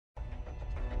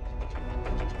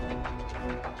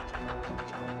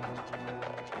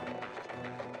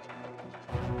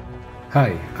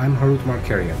Hi, I'm Harut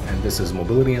Markarian, and this is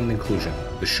Mobility and Inclusion,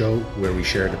 the show where we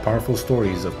share the powerful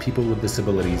stories of people with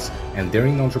disabilities and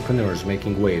daring entrepreneurs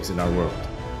making waves in our world.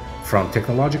 From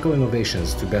technological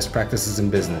innovations to best practices in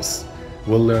business,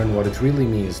 we'll learn what it really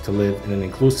means to live in an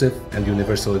inclusive and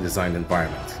universally designed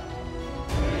environment.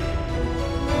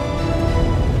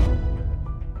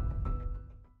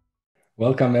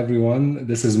 Welcome, everyone.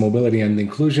 This is Mobility and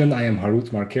Inclusion. I am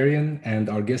Harut Markarian, and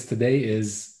our guest today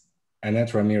is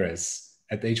Annette Ramirez.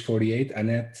 At age 48,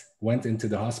 Annette went into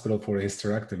the hospital for a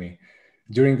hysterectomy.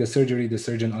 During the surgery, the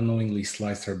surgeon unknowingly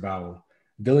sliced her bowel.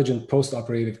 Diligent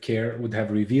post-operative care would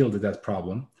have revealed that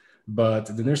problem,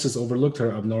 but the nurses overlooked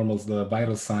her abnormal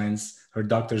vital signs. Her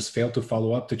doctors failed to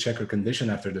follow up to check her condition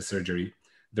after the surgery.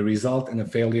 The result in a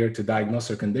failure to diagnose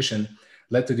her condition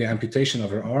led to the amputation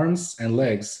of her arms and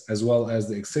legs, as well as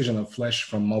the excision of flesh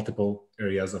from multiple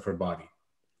areas of her body.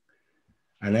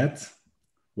 Annette,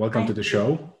 welcome to the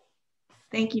show.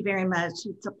 Thank you very much.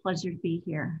 It's a pleasure to be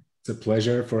here. It's a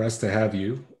pleasure for us to have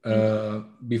you.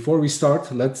 Before we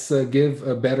start, let's give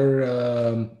a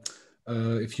better,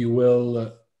 if you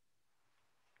will,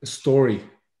 story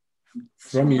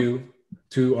from you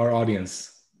to our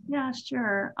audience. Yeah,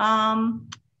 sure. On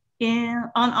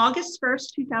August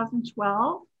 1st,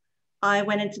 2012, I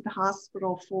went into the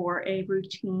hospital for a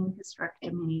routine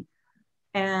hysterectomy.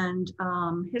 And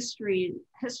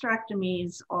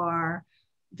hysterectomies are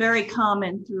very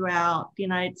common throughout the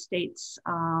United States.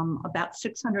 About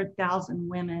 600,000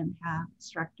 women have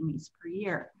hysterectomies per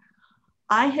year.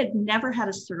 I had never had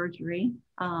a surgery,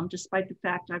 despite the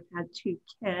fact I've had 2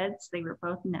 kids. They were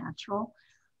both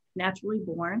naturally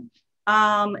born.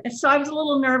 So I was a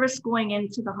little nervous going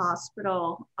into the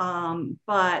hospital,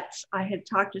 but I had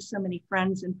talked to so many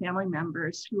friends and family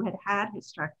members who had had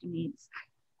hysterectomies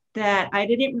that I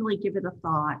didn't really give it a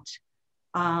thought.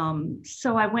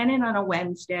 So I went in on a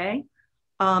Wednesday,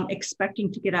 expecting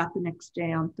to get out the next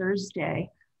day on Thursday.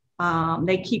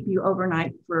 They keep you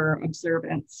overnight for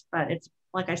observance, but it's,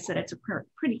 like I said, it's a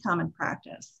pretty common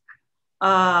practice.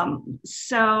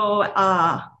 So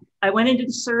I went into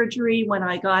the surgery. When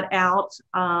I got out,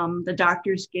 the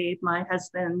doctors gave my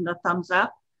husband the thumbs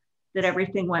up that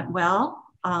everything went well.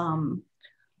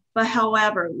 But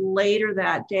however, later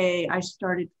that day, I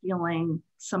started feeling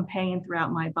some pain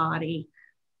throughout my body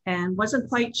and wasn't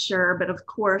quite sure, but of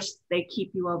course they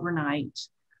keep you overnight.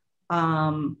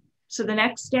 So the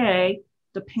next day,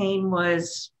 the pain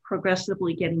was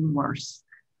progressively getting worse.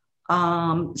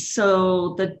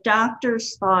 So the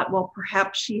doctors thought, well,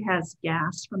 perhaps she has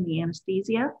gas from the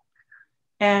anesthesia.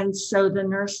 And so the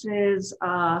nurses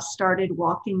started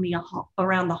walking me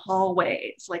around the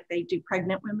hallways like they do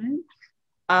pregnant women,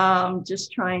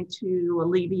 just trying to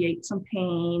alleviate some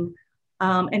pain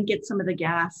and get some of the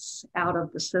gas out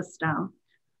of the system.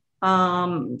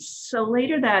 So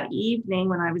later that evening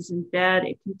when I was in bed,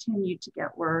 it continued to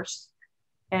get worse.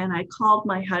 And I called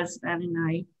my husband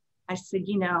and I said,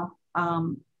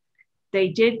 they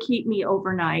did keep me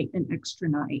overnight an extra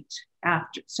night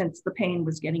since the pain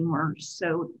was getting worse.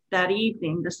 So that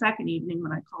evening, the second evening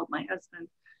when I called my husband,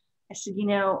 I said,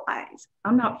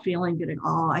 I'm not feeling good at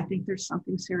all. I think there's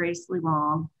something seriously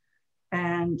wrong.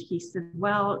 And he said,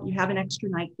 well, you have an extra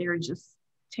night there. Just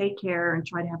take care and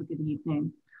try to have a good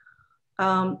evening.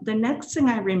 The next thing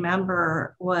I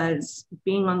remember was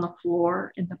being on the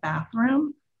floor in the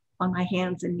bathroom on my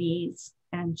hands and knees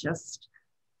and just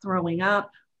throwing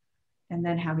up and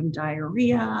then having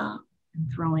diarrhea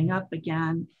and throwing up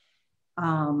again.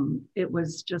 It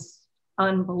was just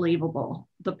unbelievable,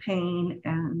 the pain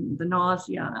and the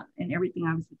nausea and everything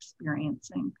I was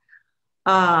experiencing.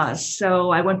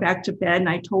 So I went back to bed and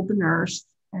I told the nurse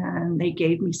and they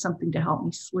gave me something to help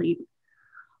me sleep.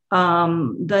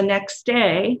 The next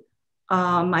day,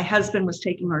 my husband was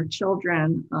taking our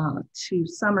children to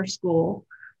summer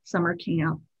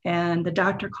camp, and the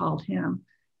doctor called him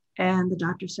and the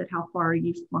doctor said, how far are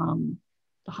you from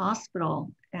the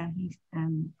hospital? And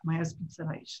my husband said,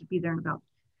 I should be there in about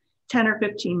 10 or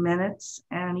 15 minutes.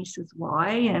 And he says, why?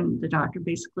 And the doctor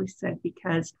basically said,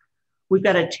 because we've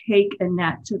got to take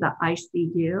Annette to the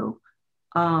ICU.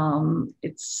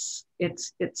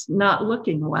 It's not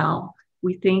looking well.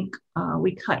 We think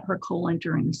we cut her colon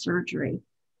during the surgery.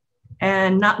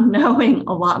 And not knowing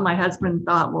a lot, my husband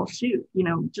thought, well, shoot,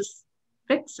 just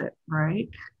fix it, right?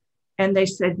 And they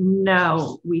said,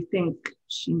 no, we think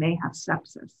she may have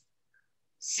sepsis.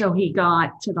 So he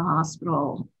got to the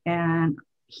hospital and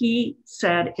he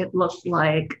said it looked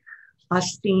like a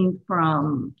scene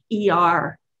from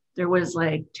ER. There was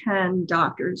like 10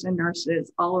 doctors and nurses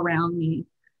all around me.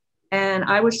 And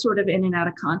I was sort of in and out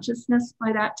of consciousness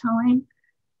by that time.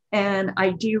 And I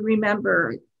do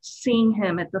remember seeing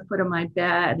him at the foot of my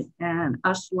bed and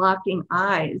us locking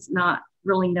eyes, not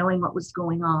really knowing what was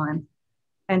going on.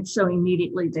 And so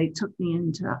immediately they took me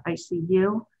into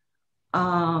ICU.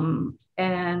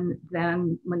 And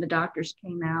then when the doctors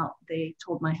came out, they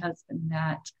told my husband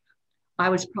that I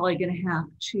was probably going to have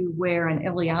to wear an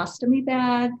ileostomy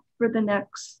bag for the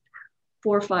next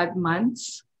 4 or 5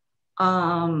 months,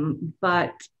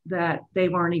 but that they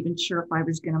weren't even sure if I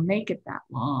was going to make it that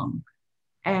long.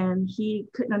 And he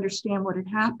couldn't understand what had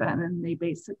happened. And they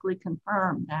basically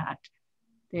confirmed that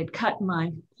they had cut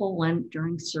my colon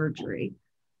during surgery.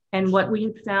 And what we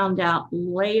had found out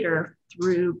later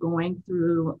through going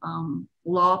through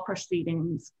law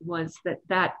proceedings was that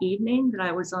that evening that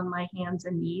I was on my hands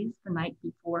and knees the night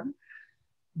before,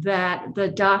 that the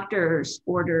doctors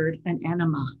ordered an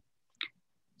enema.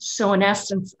 So in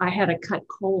essence, I had a cut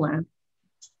colon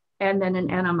and then an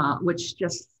enema, which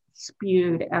just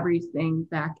spewed everything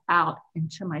back out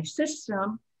into my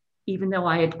system. Even though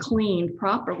I had cleaned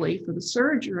properly for the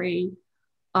surgery,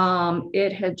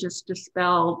 it had just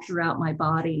dispelled throughout my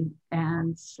body.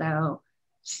 And so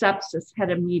sepsis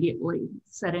had immediately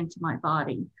set into my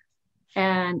body.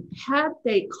 And had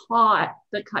they caught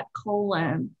the cut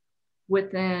colon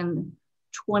within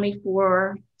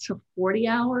 24 to 40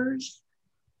 hours,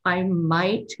 I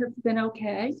might have been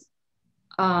okay.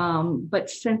 But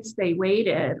since they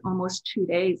waited almost 2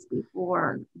 days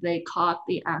before they caught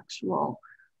the actual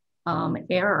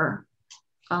error,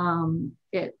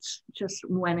 it just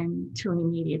went into an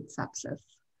immediate sepsis.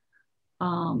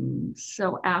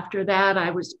 So after that,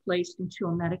 I was placed into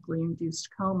a medically induced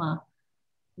coma,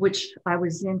 which I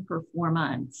was in for 4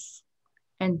 months.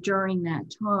 And during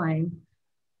that time,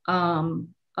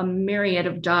 a myriad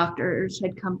of doctors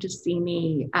had come to see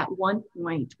me. At one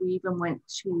point, we even went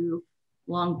to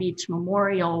Long Beach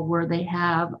Memorial, where they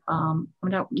have, I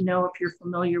don't know if you're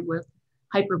familiar with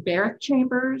hyperbaric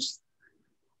chambers,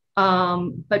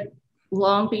 but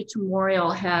Long Beach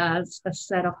Memorial has a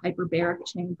set of hyperbaric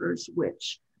chambers,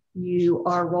 which you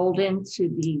are rolled into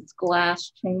these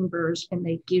glass chambers and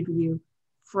they give you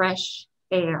fresh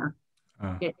air.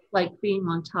 It's like being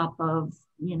on top of,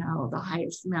 the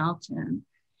highest mountain.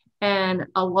 And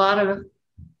a lot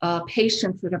of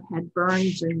patients that have had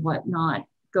burns and whatnot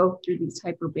go through these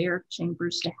hyperbaric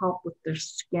chambers to help with their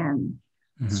skin.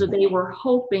 Mm-hmm. So they were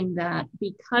hoping that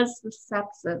because the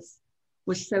sepsis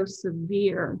was so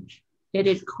severe, it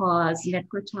had caused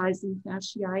necrotizing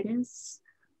fasciitis,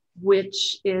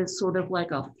 which is sort of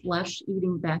like a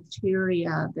flesh-eating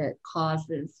bacteria that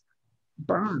causes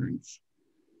burns.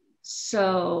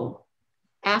 So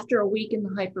after a week in the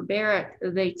hyperbaric,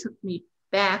 they took me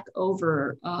back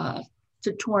over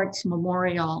to Torrance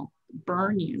Memorial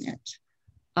Burn Unit,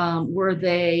 where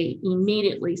they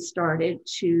immediately started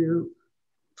to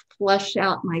flush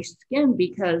out my skin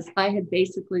because I had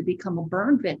basically become a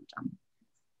burn victim.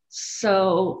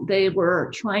 So they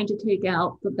were trying to take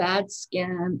out the bad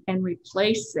skin and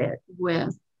replace it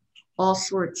with all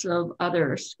sorts of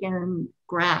other skin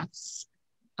grafts.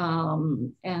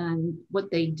 And what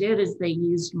they did is they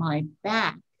used my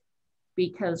back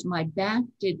because my back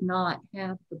did not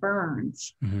have the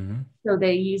burns. Mm-hmm. So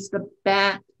they used the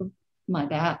back of my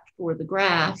back for the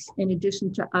grafts, in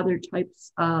addition to other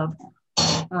types of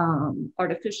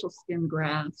artificial skin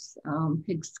grafts,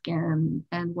 pig skin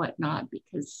and whatnot,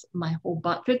 because my whole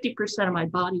body, 50% of my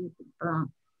body had been burned.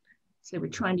 So they were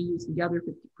trying to use the other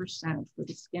 50% for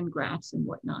the skin grafts and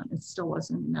whatnot. It still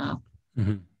wasn't enough.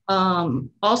 Mm-hmm.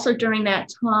 Also during that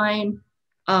time,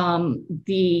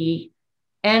 the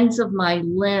ends of my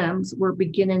limbs were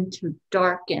beginning to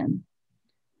darken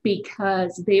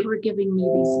because they were giving me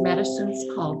these medicines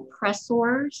called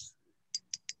pressors.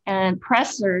 And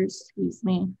pressors,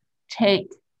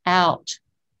 take out,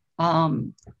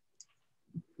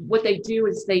 what they do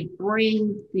is they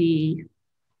bring the,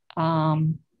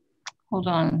 hold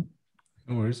on.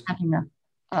 No worries. Having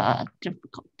a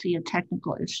difficulty, a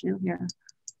technical issue here.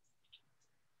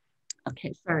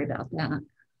 Okay, sorry about that.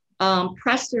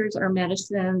 Pressors are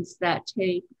medicines that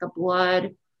take the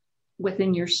blood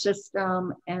within your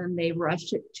system and they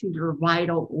rush it to your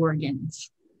vital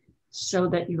organs so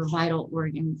that your vital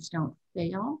organs don't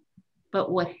fail. But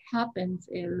what happens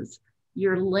is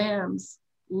your limbs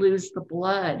lose the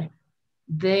blood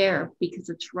there because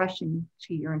it's rushing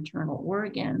to your internal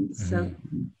organs. Mm-hmm. So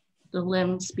the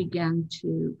limbs begin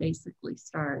to basically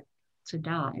start to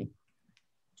die.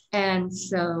 And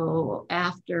so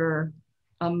after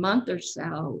a month or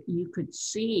so, you could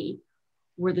see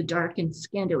where the darkened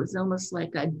skin, it was almost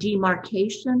like a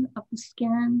demarcation of the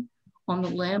skin on the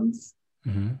limbs.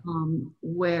 Mm-hmm.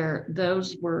 Where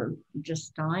those were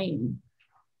just dying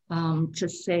to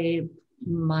save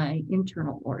my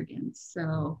internal organs.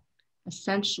 So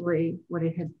essentially what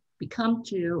it had become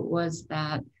to was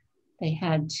that they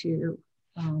had to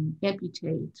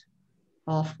amputate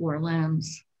all 4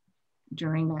 limbs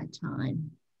during that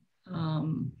time.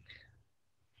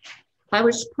 I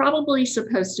was probably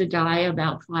supposed to die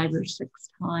about 5 or 6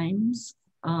 times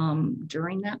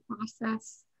during that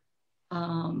process.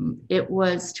 It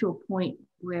was to a point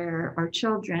where our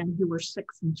children, who were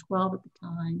 6 and 12 at the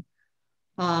time,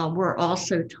 were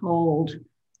also told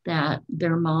that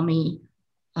their mommy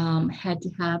had to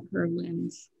have her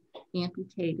limbs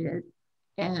amputated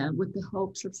with the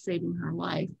hopes of saving her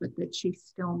life, but that she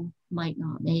still might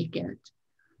not make it.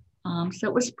 So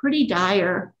it was pretty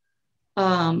dire,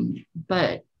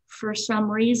 but for some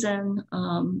reason,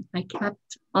 I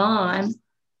kept on,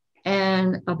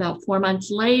 and about 4 months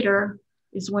later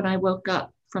is when I woke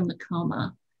up from the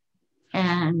coma.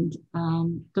 And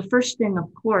the first thing,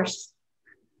 of course,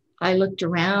 I looked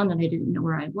around and I didn't know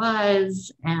where I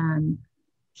was, and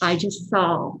I just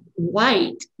saw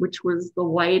white, which was the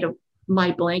white of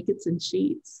my blankets and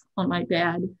sheets on my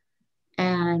bed.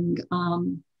 And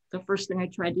the first thing I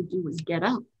tried to do was get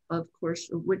up, of course,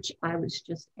 of which I was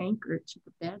just anchored to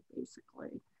the bed,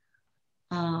 basically.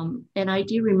 And I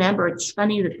do remember, it's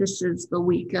funny that this is the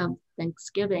week of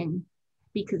Thanksgiving,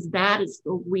 because that is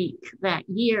the week that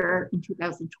year in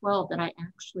 2012 that I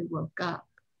actually woke up.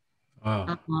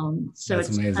 Wow. So That's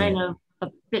it's amazing. kind of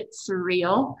a bit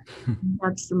surreal. I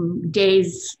have some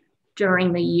days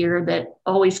during the year that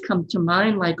always come to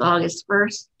mind, like August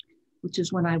 1st, which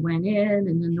is when I went in,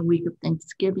 and then the week of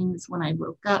Thanksgiving is when I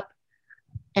woke up.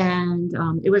 And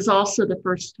it was also the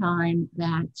first time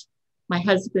that my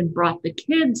husband brought the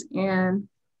kids in.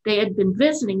 They had been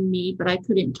visiting me, but I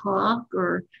couldn't talk,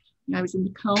 or I was in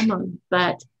the coma,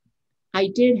 but I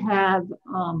did have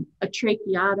a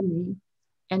tracheotomy,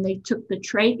 and they took the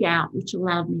trach out, which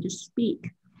allowed me to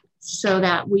speak. So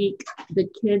that week, the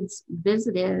kids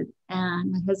visited,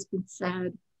 and my husband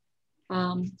said,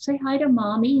 say hi to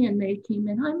mommy. And they came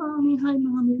in, hi, mommy, hi,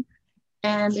 mommy.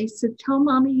 And they said, tell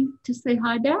mommy to say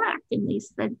hi back. And they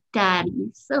said, Daddy,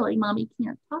 you silly, mommy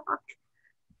can't talk.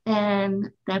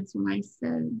 And that's when I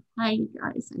said, hi, you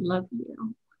guys, I love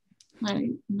you.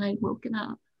 And I woken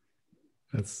up.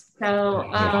 That's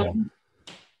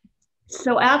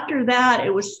so after that,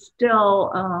 it was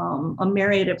still a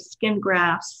myriad of skin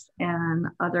grafts and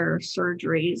other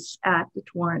surgeries at the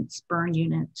Torrance Burn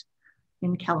Unit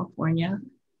in California.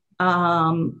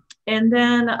 And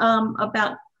then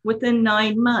about within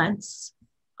 9 months,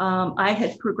 I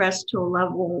had progressed to a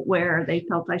level where they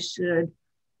felt I should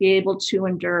be able to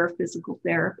endure physical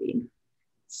therapy.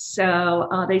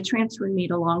 So they transferred me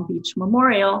to Long Beach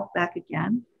Memorial back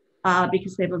again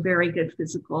because they have a very good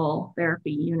physical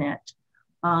therapy unit.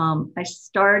 I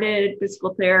started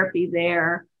physical therapy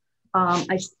there.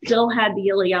 I still had the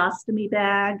ileostomy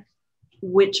bag,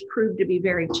 which proved to be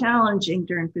very challenging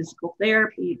during physical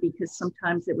therapy because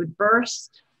sometimes it would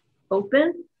burst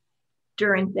open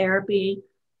during therapy.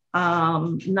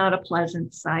 Not a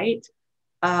pleasant sight.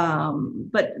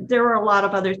 But there were a lot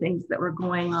of other things that were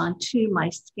going on too.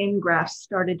 My skin grafts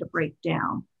started to break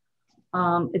down.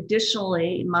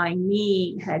 Additionally, my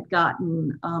knee had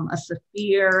gotten a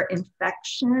severe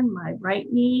infection, my right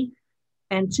knee.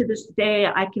 And to this day,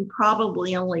 I can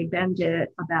probably only bend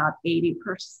it about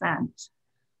 80%.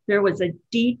 There was a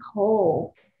deep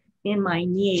hole in my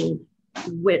knee,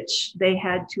 which they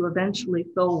had to eventually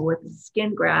fill with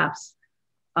skin grafts.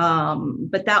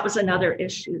 But that was another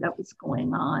issue that was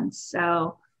going on.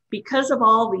 So because of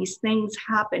all these things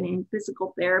happening,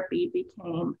 physical therapy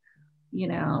became,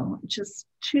 just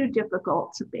too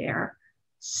difficult to bear.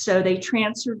 So they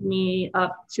transferred me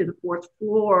up to the 4th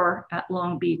floor at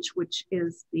Long Beach, which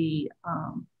is the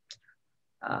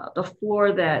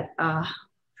floor that,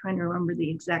 trying to remember the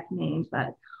exact name,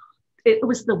 but it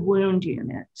was the wound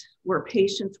unit where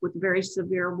patients with very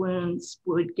severe wounds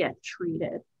would get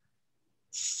treated.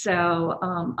 So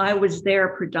I was there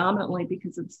predominantly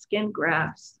because of skin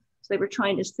grafts. So they were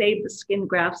trying to save the skin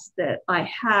grafts that I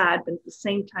had, but at the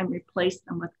same time replace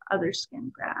them with other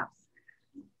skin grafts.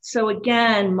 So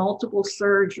again, multiple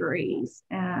surgeries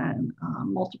and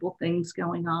multiple things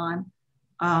going on.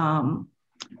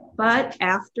 But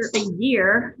after a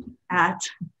year at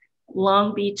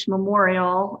Long Beach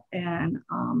Memorial and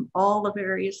all the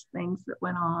various things that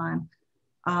went on,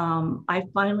 I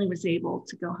finally was able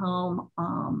to go home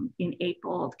in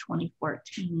April of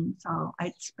 2014. So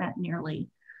I'd spent nearly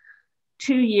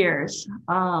 2 years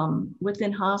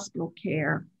within hospital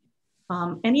care.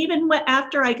 And even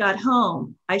after I got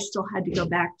home, I still had to go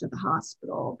back to the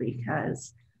hospital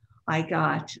because I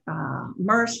got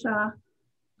MRSA.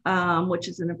 which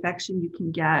is an infection you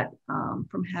can get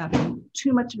from having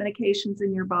too much medications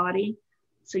in your body.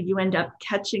 So you end up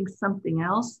catching something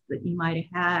else that you might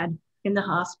have had in the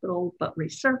hospital, but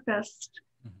resurfaced.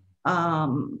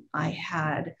 I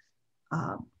had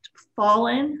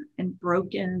fallen and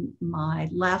broken my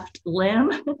left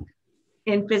limb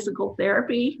in physical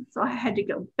therapy. So I had to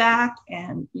go back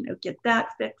and, get that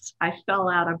fixed. I fell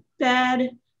out of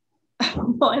bed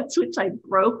once, which I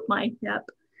broke my hip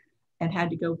and had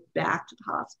to go back to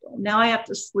the hospital. Now I have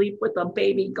to sleep with a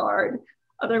baby guard.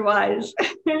 Otherwise,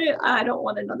 I don't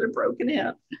want another broken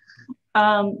hip.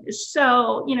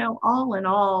 So, all in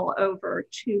all, over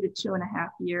 2 to 2.5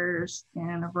 years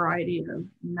and a variety of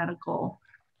medical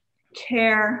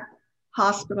care,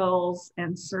 hospitals,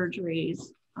 and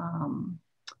surgeries.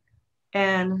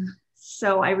 And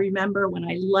so I remember when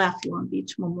I left Long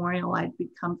Beach Memorial, I'd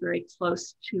become very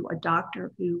close to a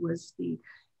doctor who was the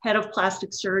head of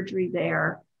plastic surgery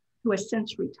there, who has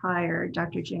since retired,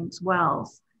 Dr. James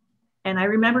Wells. And I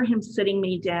remember him sitting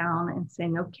me down and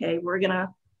saying, okay, we're going to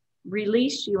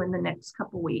release you in the next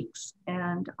couple of weeks.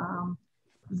 And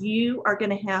you are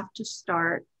going to have to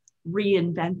start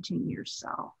reinventing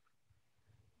yourself.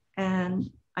 And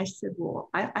I said, well,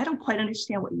 I don't quite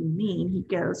understand what you mean. He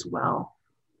goes, well,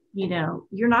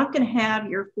 you're not going to have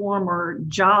your former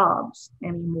jobs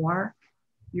anymore.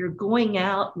 You're going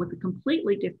out with a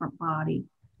completely different body.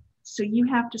 So you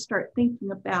have to start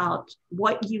thinking about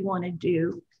what you want to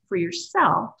do for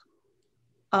yourself.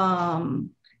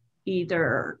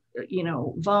 Either,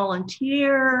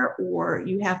 volunteer, or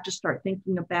you have to start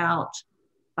thinking about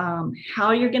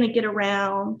how you're going to get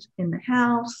around in the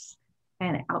house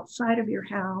and outside of your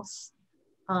house.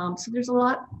 So there's a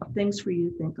lot of things for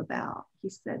you to think about. He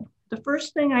said, the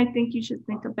first thing I think you should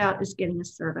think about is getting a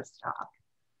service dog.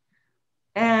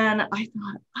 And I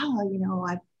thought,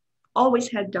 I've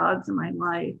always had dogs in my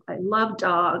life. I love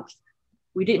dogs.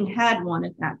 We didn't have one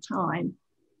at that time.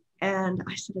 And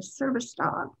I said, a service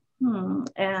dog.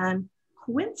 And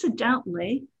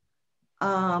coincidentally,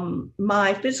 one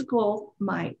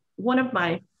of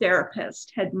my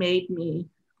therapists had made me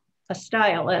a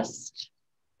stylist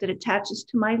that attaches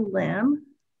to my limb.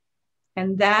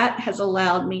 And that has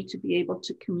allowed me to be able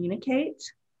to communicate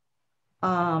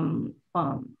online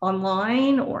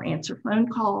or answer phone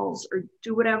calls or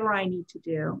do whatever I need to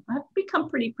do. I've become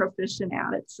pretty proficient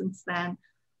at it since then.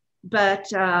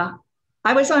 But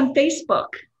I was on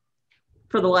Facebook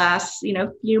for the last,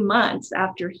 few months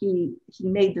after he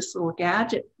made this little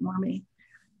gadget for me.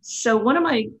 So one of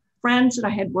my friends that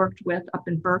I had worked with up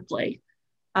in Berkeley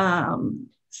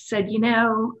said,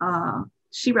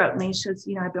 she wrote me, she says,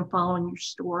 I've been following your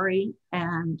story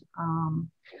and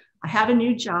I have a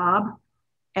new job.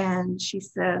 And she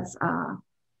says,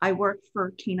 I work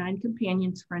for Canine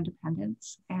Companions for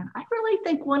Independence. And I really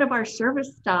think one of our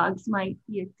service dogs might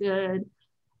be a good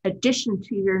addition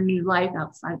to your new life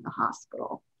outside the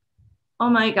hospital. Oh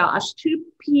my gosh, 2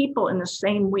 people in the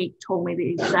same week told me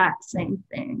the exact same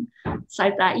thing. So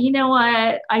I thought, you know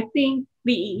what? I think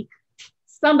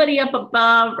somebody up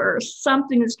above or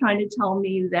something is trying to tell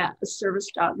me that a service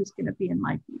dog is going to be in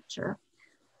my future.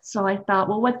 So I thought,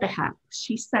 well, what the heck?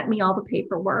 She sent me all the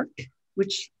paperwork,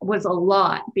 which was a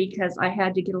lot because I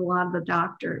had to get a lot of the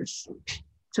doctors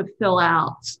to fill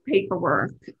out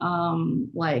paperwork,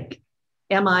 like,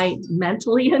 am I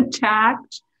mentally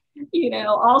intact?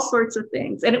 All sorts of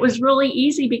things. And it was really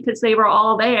easy because they were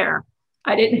all there.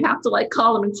 I didn't have to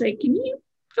call them and say, can you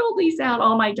fill these out?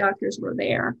 All my doctors were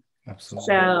there. Absolutely.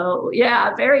 So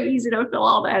yeah, very easy to fill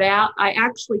all that out. I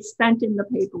actually sent in the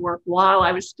paperwork while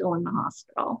I was still in the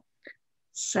hospital.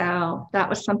 So that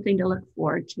was something to look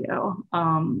forward to.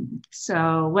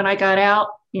 So when I got out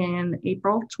in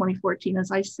April 2014,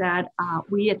 as I said,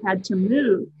 we had to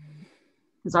move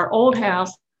because our old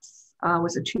house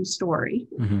was a 2-story.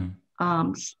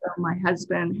 Mm-hmm. So my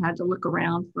husband had to look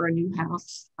around for a new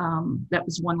house that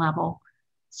was 1 level.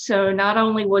 So not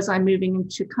only was I moving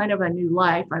into kind of a new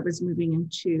life, I was moving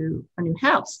into a new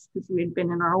house because we had been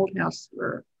in our old house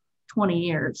for 20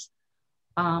 years.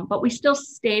 But we still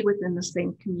stayed within the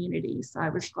same community. So I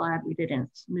was glad we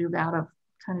didn't move out of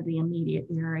kind of the immediate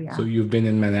area. So you've been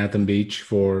in Manhattan Beach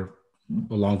for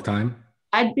a long time?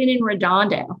 I'd been in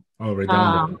Redondo. Oh,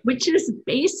 Redondo. Which is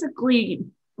basically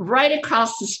right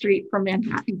across the street from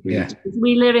Manhattan Beach. Yeah.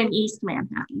 We live in East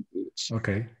Manhattan Beach.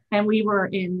 Okay. And we were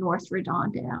in North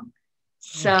Redondo.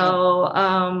 So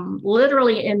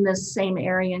literally in this same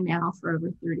area now for over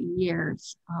 30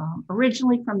 years,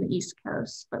 originally from the East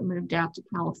Coast, but moved out to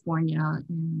California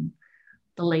in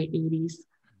the late 80s.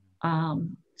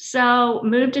 So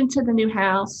moved into the new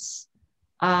house.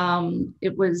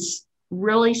 It was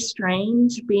really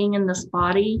strange being in this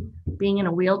body, being in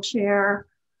a wheelchair,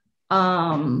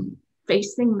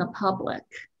 facing the public.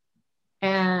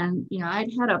 And, you know,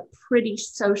 I'd had a pretty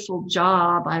social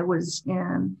job. I was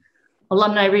in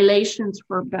alumni relations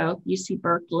for both UC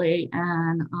Berkeley,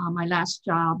 and my last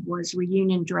job was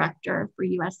reunion director for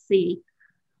USC.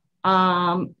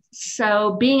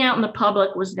 So being out in the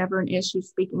public was never an issue,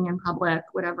 speaking in public,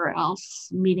 whatever else,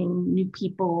 meeting new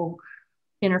people,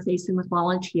 interfacing with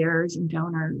volunteers and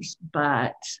donors,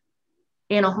 but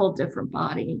in a whole different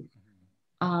body.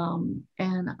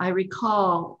 And I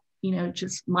recall, you know,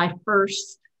 just my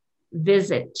first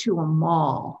visit to a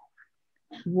mall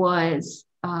was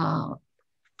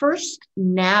first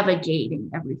navigating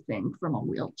everything from a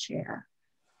wheelchair,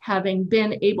 having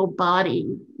been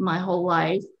able-bodied my whole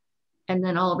life, and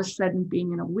then all of a sudden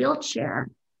being in a wheelchair.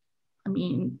 I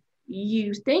mean,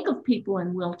 you think of people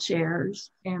in wheelchairs,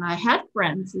 and I had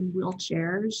friends in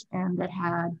wheelchairs and that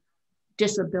had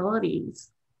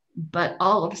disabilities, but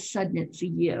all of a sudden it's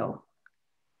you.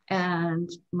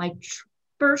 And my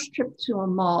first trip to a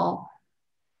mall,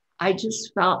 I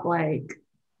just felt like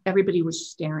everybody was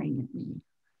staring at me,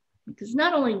 because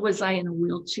not only was I in a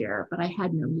wheelchair, but I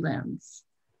had no limbs.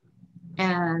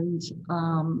 And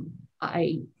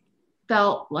I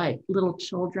felt like little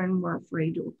children were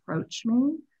afraid to approach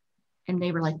me, and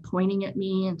they were like pointing at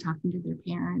me and talking to their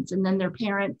parents. And then their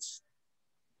parents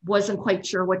wasn't quite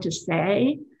sure what to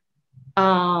say.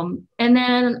 And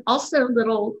then also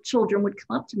little children would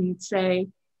come up to me and say,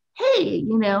 hey,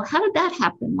 you know, how did that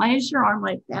happen? Why is your arm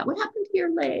like that? What happened to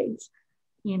your legs?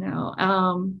 You know,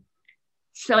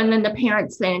 so, and then the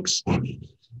parents saying, shh.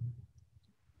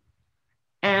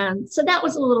 And so that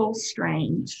was a little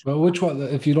strange. But which one,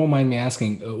 if you don't mind me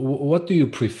asking, what do you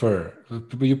prefer?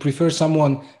 You prefer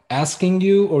someone asking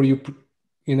you, or you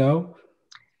know?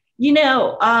 You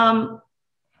know,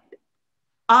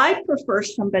 I prefer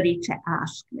somebody to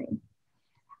ask me.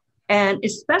 And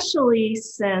especially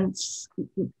since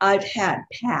I've had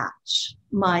Patch,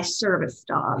 my service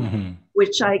dog,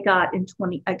 which I got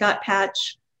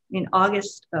Patch in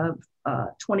August of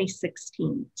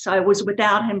 2016. So I was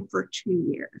without him for 2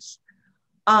 years.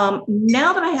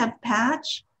 Now that I have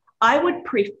Patch, I would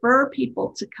prefer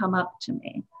people to come up to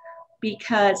me,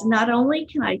 because not only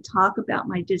can I talk about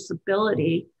my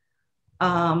disability,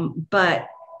 but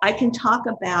I can talk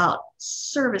about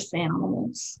service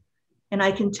animals, and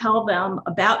I can tell them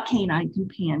about canine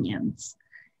companions.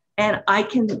 And I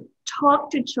can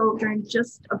talk to children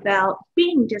just about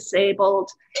being disabled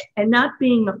and not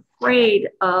being afraid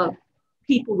of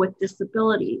people with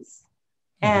disabilities.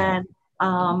 And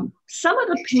some of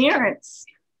the parents,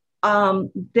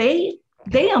 they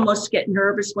almost get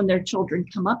nervous when their children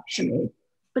come up to me.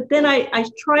 But then I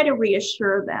try to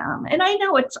reassure them. And I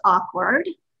know it's awkward.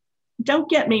 Don't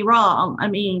get me wrong. I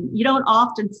mean, you don't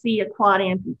often see a quad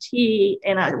amputee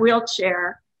in a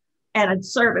wheelchair and a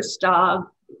service dog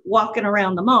walking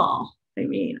around the mall. I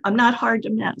mean, I'm not hard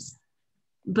to miss.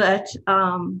 But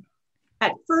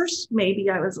at first,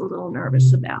 maybe I was a little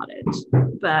nervous about it.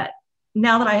 But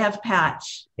now that I have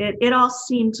Patch, it all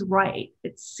seems right.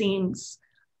 It seems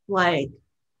like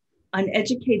I'm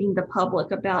educating the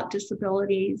public about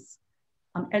disabilities.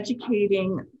 I'm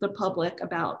educating the public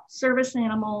about service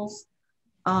animals.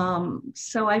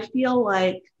 So I feel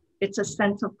like it's a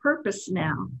sense of purpose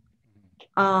now.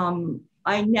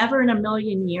 I never in a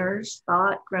million years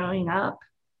thought growing up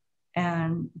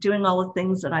and doing all the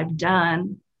things that I've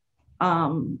done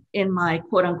in my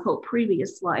quote unquote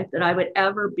previous life that I would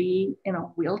ever be in a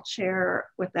wheelchair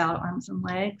without arms and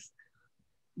legs.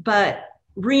 But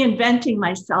reinventing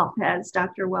myself, as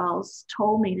Dr. Wells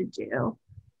told me to do,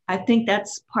 I think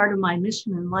that's part of my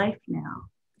mission in life now.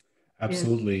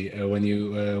 Absolutely. When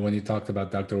you talked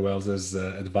about Dr. Wells's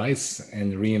advice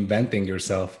and reinventing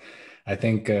yourself, I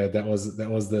think that was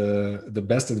the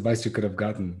best advice you could have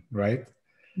gotten, right?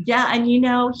 Yeah, and you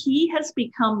know, he has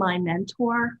become my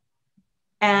mentor,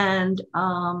 and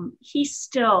he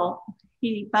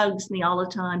bugs me all the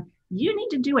time. You need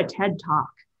to do a TED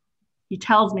Talk. He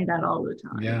tells me that all the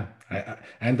time. Yeah,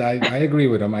 I agree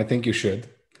with him. I think you should.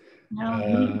 No,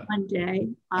 maybe one day.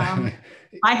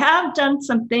 I have done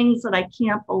some things that I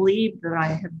can't believe that I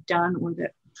have done or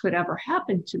that could ever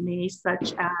happen to me,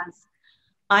 such as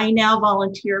I now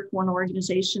volunteer for an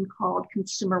organization called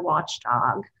Consumer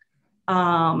Watchdog.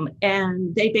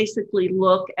 And they basically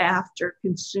look after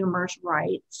consumers'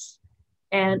 rights.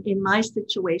 And in my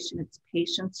situation, it's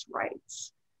patients'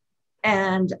 rights.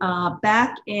 And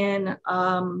back in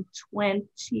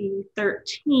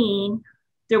 2013,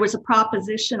 there was a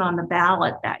proposition on the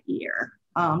ball that year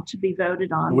to be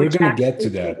voted on. We're going to get to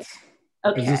that.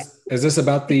 Okay. Is this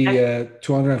about the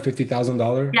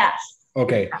 $250,000? Yes.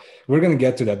 Okay, we're gonna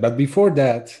get to that, but before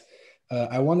that,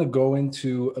 I want to go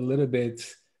into a little bit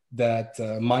that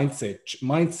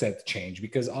mindset change,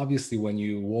 because obviously when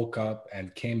you woke up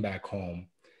and came back home,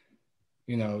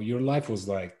 you know, your life was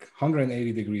like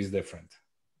 180 degrees different,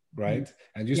 right?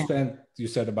 And you Yeah. spent, you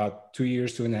said, about 2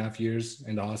 years, 2.5 years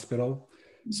in the hospital.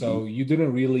 Mm-hmm. So you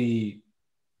didn't really,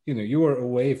 you know, you were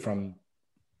away from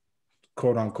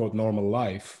quote unquote normal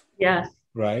life, Yes.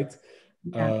 right?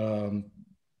 Yeah.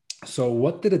 So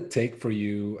what did it take for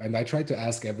you? And I try to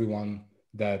ask everyone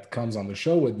that comes on the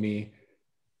show with me,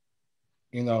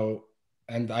 you know,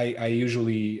 and I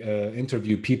usually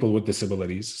interview people with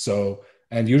disabilities. So,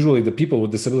 and usually the people with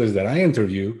disabilities that I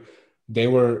interview, they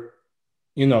were,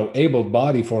 you know,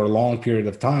 able-bodied for a long period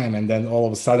of time, and then all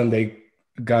of a sudden they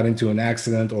got into an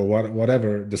accident or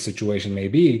whatever the situation may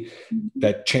be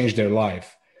that changed their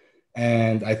life.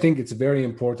 And I think it's very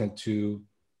important to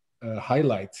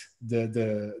highlight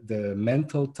the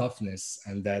mental toughness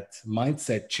and that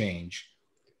mindset change.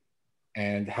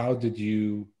 And how did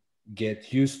you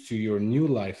get used to your new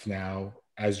life now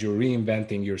as you're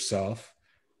reinventing yourself,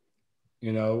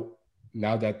 you know,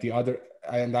 now that the other,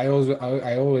 and I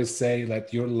always say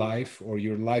that your life, or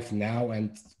your life now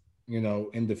and, you know,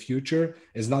 in the future,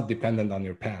 is not dependent on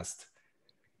your past.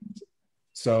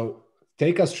 So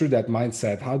take us through that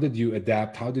mindset. How did you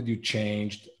adapt? How did you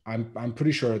change? I'm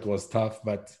pretty sure it was tough,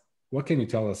 but what can you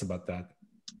tell us about that?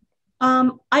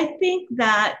 I think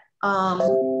that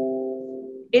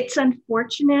it's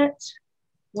unfortunate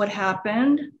what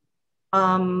happened,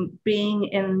 being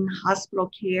in hospital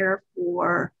care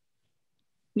for,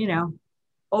 you know,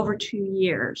 over 2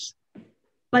 years.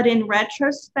 But in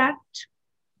retrospect,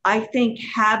 I think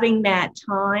having that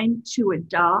time to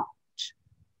adopt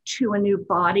to a new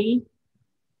body,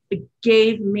 it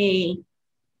gave me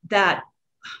that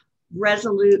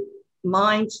resolute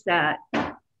mindset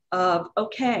of,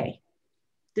 okay,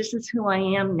 this is who I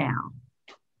am now.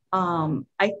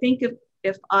 I think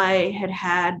if I had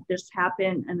had this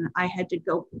happen and I had to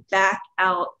go back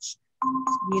out,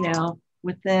 you know,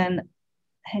 within,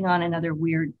 hang on, another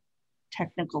weird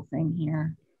technical thing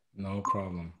here. No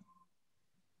problem.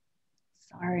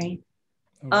 Sorry.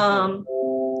 Okay.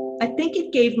 I think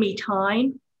it gave me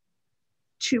time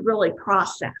to really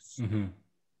process. Mm-hmm.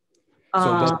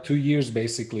 So that 2 years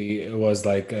basically, it was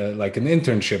like an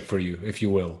internship for you, if you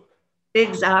will.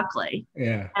 Exactly.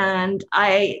 Yeah. And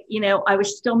I, you know, I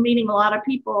was still meeting a lot of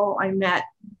people. I met,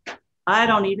 I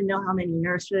don't even know how many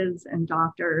nurses and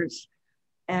doctors.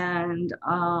 And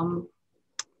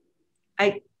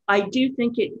I do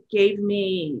think it gave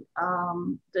me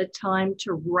the time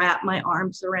to wrap my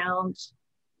arms around,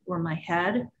 or my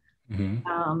head,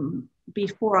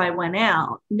 before I went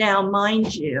out. Now,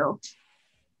 mind you,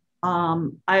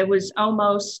 I was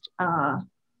almost,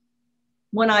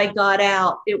 when I got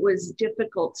out, it was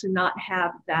difficult to not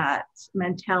have that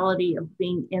mentality of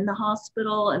being in the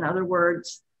hospital. In other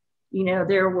words, you know,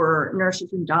 there were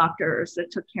nurses and doctors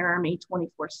that took care of me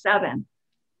 24/7.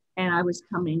 And I was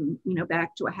coming, you know,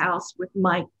 back to a house with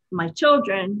my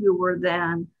children, who were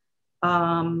then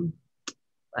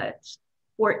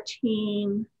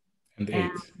 14 and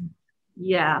 8.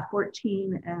 Yeah,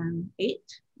 14 and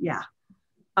 8. Yeah.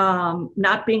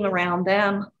 Not being around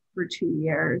them for 2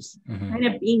 years, kind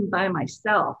of being by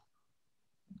myself.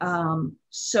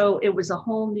 So it was a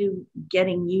whole new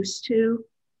getting used to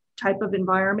type of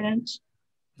environment.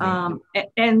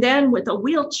 And then with a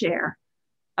wheelchair,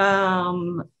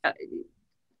 again,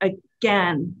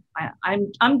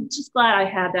 I'm just glad I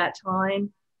had that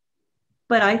time.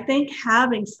 But I think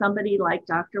having somebody like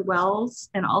Dr. Wells,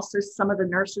 and also some of the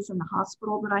nurses in the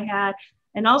hospital that I had,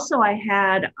 and also I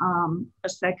had a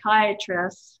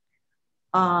psychiatrist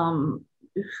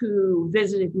who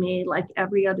visited me like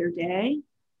every other day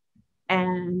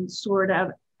and sort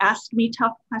of asked me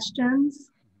tough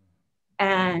questions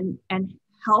and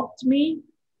helped me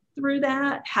through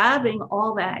that. Having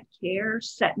all that care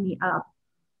set me up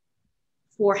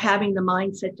for having the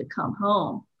mindset to come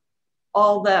home,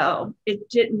 although it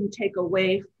didn't take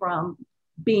away from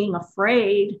being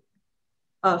afraid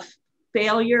of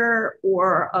failure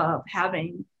or of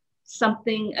having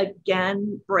something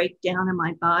again break down in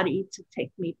my body to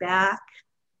take me back.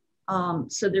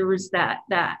 So there was that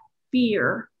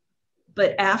fear.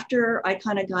 But after I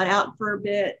kind of got out for a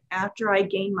bit, after I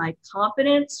gained my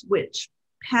confidence, which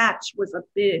Patch was a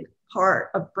big part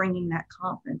of bringing that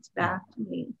confidence back to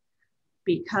me,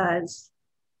 because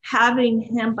having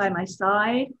him by my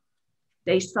side,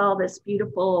 they saw this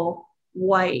beautiful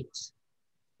white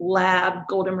lab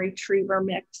golden retriever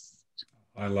mix.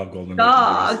 I love golden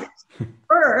dog. retrievers.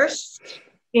 first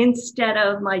instead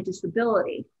of my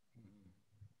disability,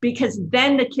 because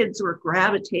then the kids were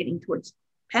gravitating towards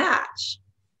patch,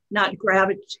 not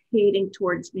gravitating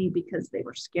towards me because they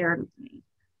were scared of me.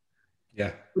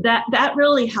 Yeah. That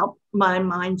really helped my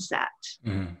mindset.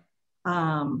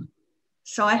 Mm-hmm.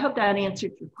 So I hope that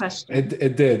answered your question.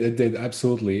 It did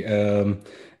absolutely.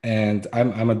 And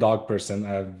I'm a dog person.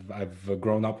 I've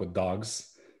grown up with dogs,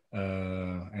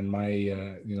 and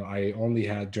my I only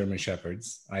had German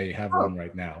Shepherds. I have one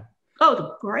right now.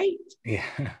 Oh, great. Yeah,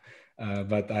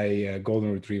 but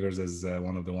Golden Retrievers is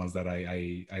one of the ones that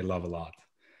I love a lot.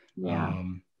 Yeah.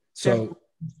 So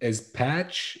is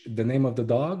Patch the name of the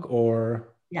dog,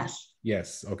 or? Yes.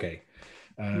 Yes. Okay.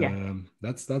 Yeah.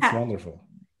 That's Patch. wonderful.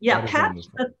 Yeah, Patch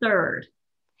the third.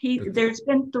 There's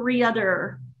been 3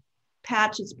 other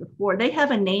Patches before. They have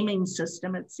a naming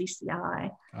system at CCI.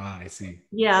 Ah, I see.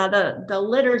 Yeah, the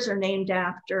litters are named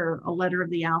after a letter of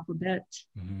the alphabet.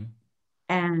 Mm-hmm.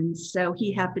 And so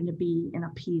he happened to be in a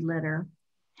P litter,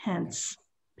 hence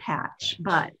Patch.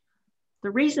 But the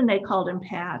reason they called him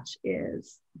Patch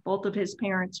is both of his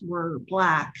parents were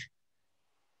Black,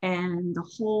 and the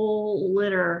whole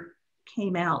litter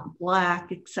came out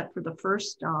black except for the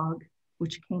first dog,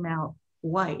 which came out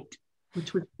white,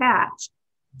 which was Patch.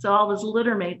 So all his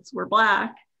litter mates were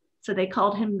Black. So they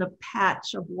called him the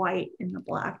Patch of white in the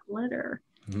Black litter.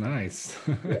 Nice.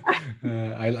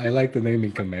 I like the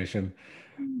naming convention.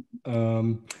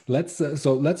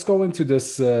 Let's go into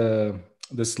this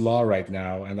law right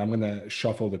now, and I'm gonna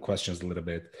shuffle the questions a little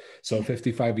bit. So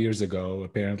 55 years ago,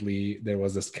 apparently there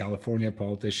was this California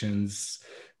politicians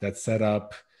that set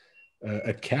up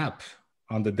a cap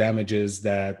on the damages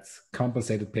that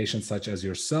compensated patients such as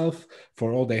yourself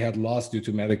for all they had lost due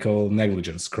to medical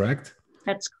negligence, correct?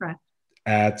 That's correct.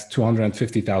 At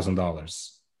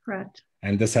 $250,000. Correct.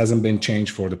 And this hasn't been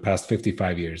changed for the past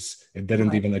 55 years. It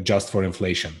didn't even adjust for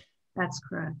inflation. That's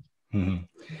correct. Mm-hmm.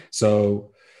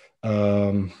 So,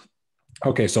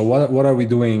 okay, so what are we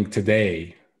doing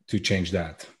today to change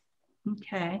that?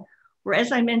 Okay. Well,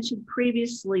 as I mentioned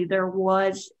previously, there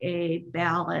was a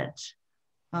ballot,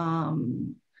 a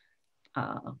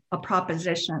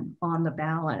proposition on the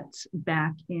ballot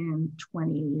back in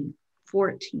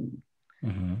 2014.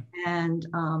 Mm-hmm. And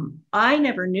I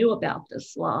never knew about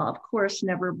this law. Of course,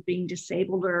 never being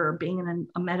disabled or being in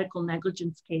a medical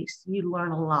negligence case, you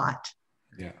learn a lot.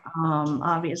 Yeah.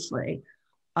 Obviously.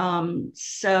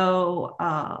 So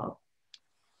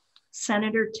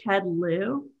Senator Ted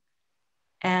Lieu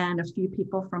and a few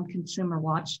people from Consumer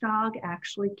Watchdog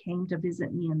actually came to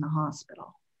visit me in the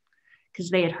hospital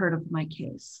because they had heard of my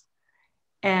case.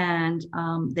 And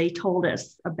they told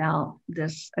us about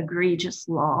this egregious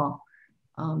law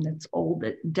that's old,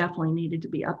 that definitely needed to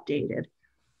be updated.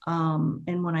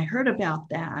 And when I heard about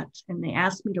that and they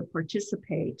asked me to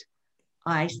participate,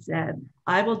 I said,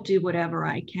 I will do whatever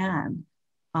I can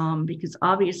because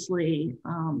obviously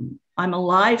I'm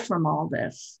alive from all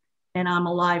this and I'm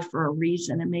alive for a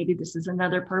reason. And maybe this is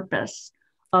another purpose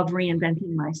of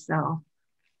reinventing myself.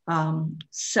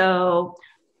 So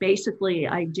basically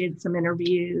I did some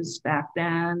interviews back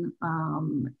then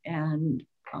and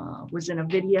was in a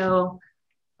video,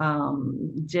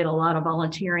 did a lot of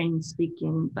volunteering,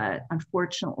 speaking, but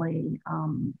unfortunately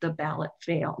the ballot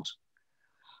failed.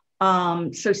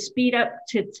 So speed up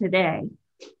to today,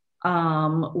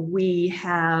 we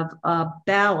have a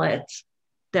ballot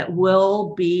that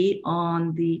will be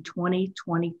on the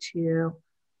 2022,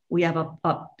 we have a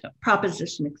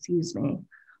proposition, excuse me,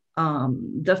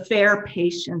 the Fair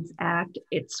Patients Act.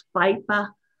 It's FIPA,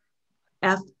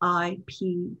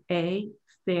 F-I-P-A,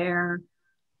 Fair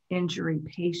Injury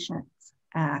Patients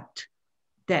Act,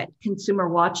 that Consumer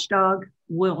Watchdog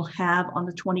will have on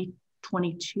the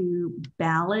 2022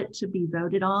 ballot to be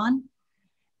voted on.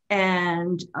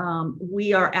 And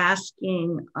we are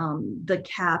asking the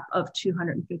cap of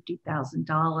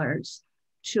 $250,000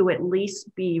 to at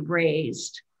least be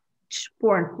raised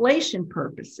for inflation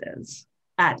purposes,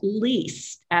 at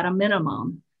least at a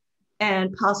minimum,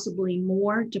 and possibly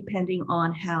more depending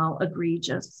on how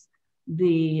egregious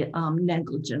the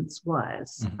negligence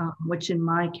was, which in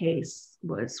my case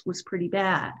was pretty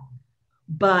bad.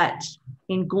 But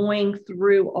in going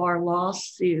through our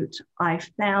lawsuit, I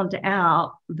found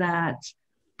out that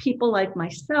people like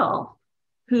myself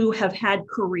who have had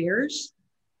careers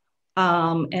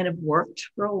and have worked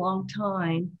for a long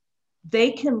time,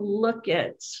 they can look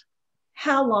at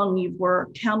how long you've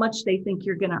worked, how much they think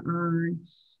you're going to earn,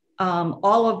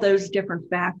 all of those different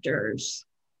factors,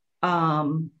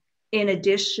 in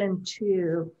addition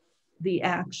to the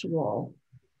actual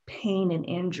pain and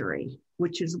injury,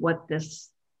 which is what this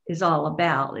is all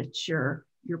about. It's your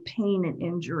your pain and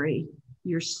injury,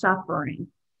 your suffering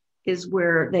is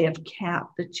where they have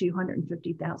capped the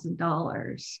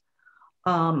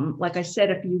 $250,000. Like I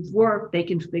said, if you've worked, they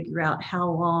can figure out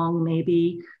how long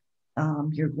maybe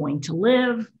you're going to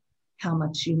live, how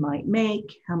much you might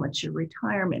make, how much your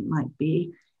retirement might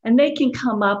be, and they can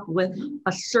come up with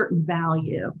a certain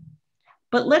value.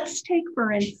 But let's take,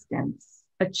 for instance,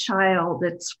 a child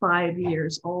that's 5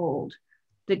 years old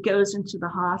that goes into the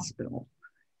hospital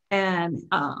and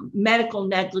medical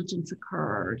negligence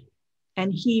occurred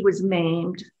and he was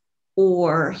maimed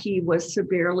or he was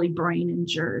severely brain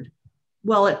injured.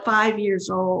 Well, at 5 years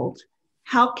old,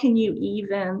 how can you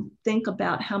even think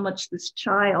about how much this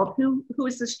child, who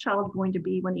is this child going to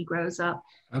be when he grows up?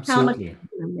 Absolutely. How much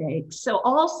he's going to make? So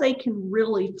all they can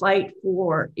really fight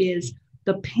for is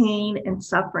the pain and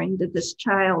suffering that this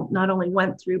child not only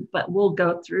went through, but will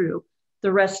go through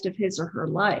the rest of his or her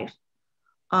life.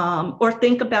 Or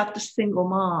think about the single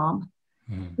mom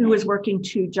who was working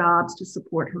 2 jobs to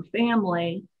support her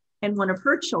family, and one of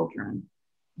her children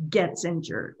gets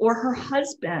injured, or her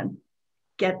husband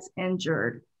gets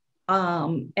injured,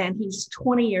 and he's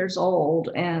 20 years old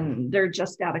and they're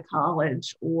just out of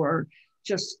college or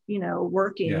just,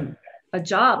 working a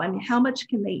job. I mean, how much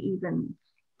can they even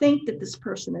think that this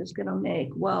person is going to make?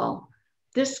 Well,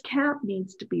 this cap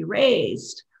needs to be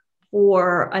raised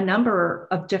for a number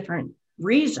of different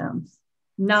reasons,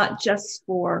 not just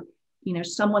for,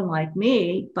 someone like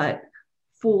me, but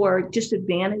for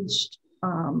disadvantaged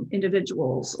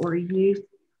individuals or youth,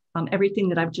 everything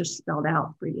that I've just spelled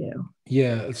out for you.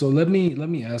 Yeah. So let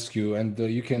me ask you, and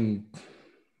you can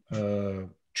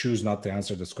choose not to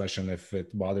answer this question if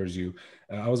it bothers you.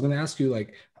 I was going to ask you,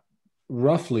 like,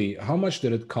 roughly, how much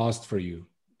did it cost for you?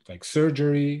 Like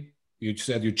surgery, you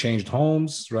said you changed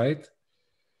homes, right?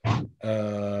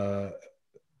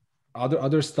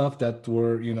 Other stuff that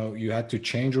were, you had to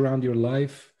change around your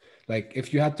life. Like,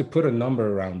 if you had to put a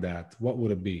number around that, what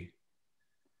would it be?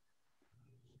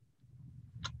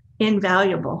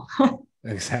 Invaluable.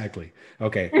 Exactly.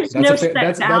 Okay. There's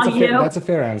That's value. That's a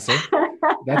fair answer.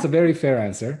 That's a very fair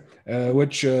answer,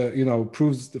 which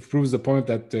proves the point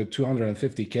that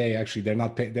 250K actually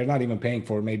they're not even paying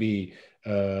for maybe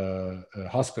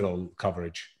hospital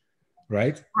coverage,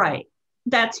 right? Right.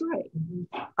 That's right.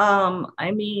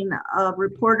 I mean, a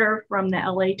reporter from the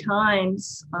LA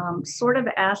Times sort of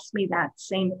asked me that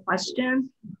same question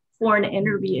for an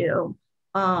interview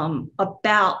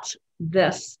about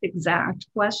this exact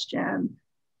question.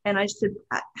 And I said,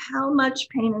 how much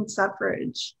pain and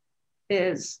suffrage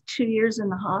is 2 years in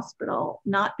the hospital,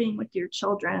 not being with your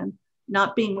children,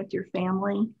 not being with your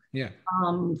family,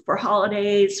 for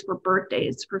holidays, for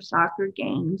birthdays, for soccer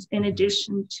games, in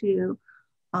addition to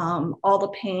all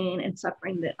the pain and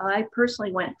suffering that I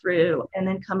personally went through, and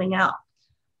then coming out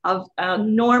of a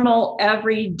normal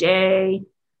everyday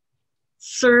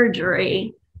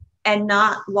surgery and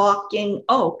not walking,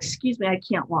 I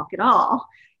can't walk at all,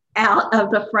 out of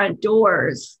the front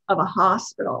doors of a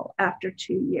hospital after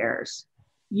 2 years.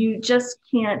 You just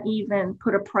can't even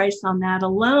put a price on that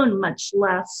alone, much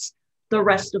less the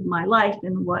rest of my life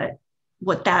and what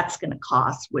that's going to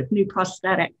cost with new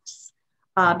prosthetics.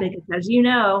 Because as you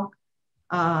know,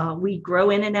 we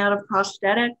grow in and out of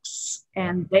prosthetics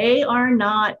and they are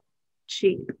not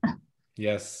cheap.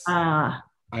 Yes,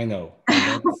 I know.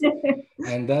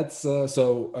 And that's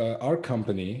so our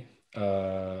company,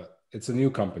 it's a new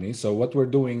company. So what we're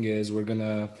doing is we're going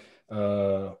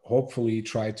to hopefully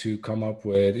try to come up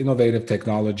with innovative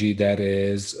technology that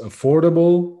is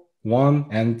affordable,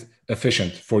 and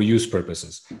efficient for use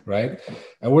purposes, right?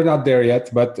 And we're not there yet,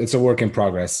 but it's a work in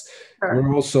progress. Sure.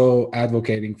 We're also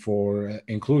advocating for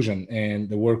inclusion in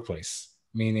the workplace,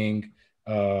 meaning,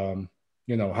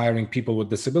 hiring people with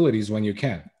disabilities when you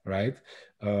can, right?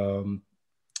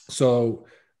 So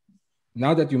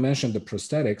now that you mentioned the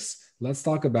prosthetics, let's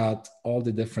talk about all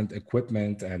the different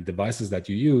equipment and devices that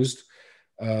you used,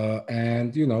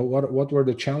 and what were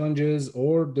the challenges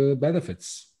or the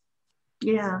benefits?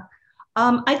 Yeah,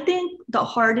 I think the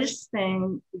hardest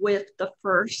thing with the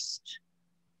first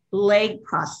leg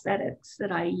prosthetics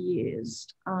that I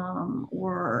used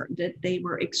were that they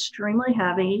were extremely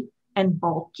heavy and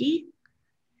bulky.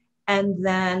 And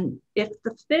then if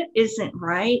the fit isn't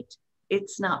right,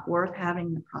 it's not worth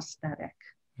having the prosthetic.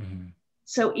 Mm-hmm.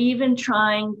 So even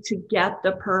trying to get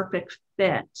the perfect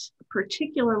fit,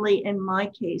 particularly in my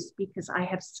case, because I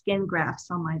have skin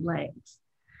grafts on my legs.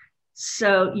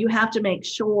 So you have to make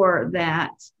sure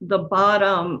that the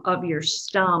bottom of your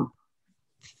stump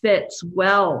fits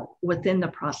well within the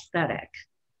prosthetic.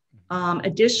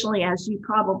 Additionally, as you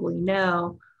probably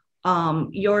know,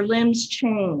 your limbs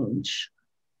change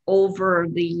over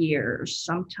the years.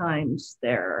 Sometimes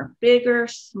they're bigger,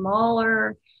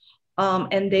 smaller,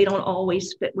 and they don't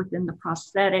always fit within the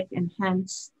prosthetic. And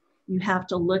hence, you have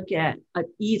to look at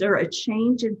either a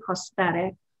change in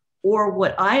prosthetic, or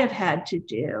what I have had to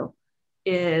do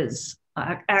is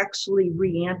actually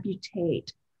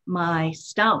re-amputate my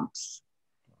stumps,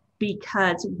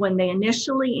 because when they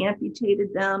initially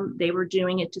amputated them, they were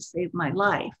doing it to save my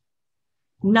life,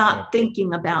 not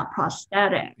thinking about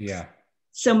prosthetics. Yeah.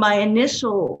 So my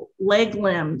initial leg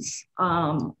limbs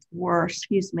were,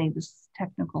 excuse me, this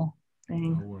technical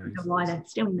thing, No I don't know why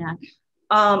that's doing that.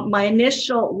 My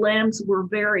initial limbs were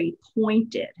very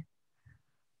pointed,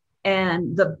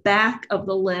 and the back of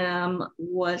the limb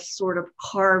was sort of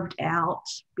carved out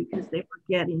because they were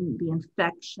getting the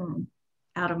infection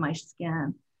out of my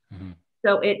skin. Mm-hmm.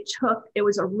 So it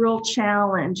was a real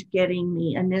challenge getting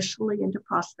me initially into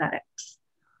prosthetics,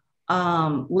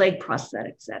 leg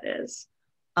prosthetics, that is.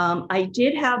 I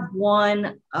did have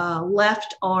one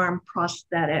left arm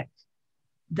prosthetic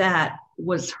that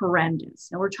was horrendous.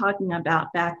 Now we're talking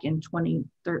about back in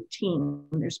 2013.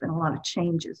 There's been a lot of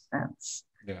changes since.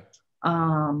 Yeah.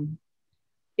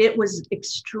 It was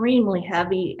extremely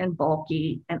heavy and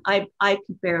bulky, and I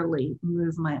could barely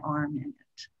move my arm in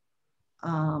it.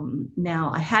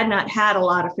 Now I had not had a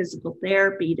lot of physical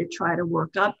therapy to try to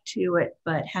work up to it,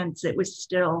 but hence it was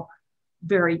still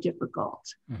very difficult.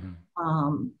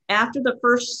 Mm-hmm. After the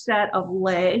first set of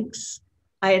legs,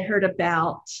 I had heard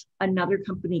about another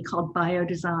company called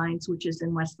Biodesigns, which is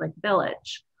in Westlake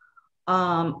Village.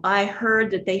 I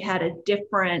heard that they had a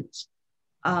different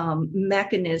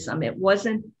mechanism. It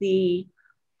wasn't the,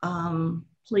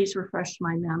 please refresh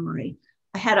my memory.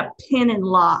 I had a pin and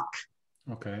lock.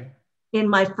 Okay. In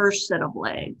my first set of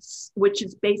legs, which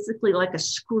is basically like a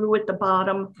screw at the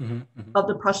bottom of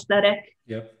the prosthetic.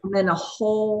 Yep. And then a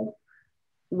hole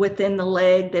within the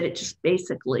leg that it just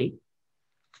basically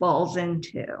falls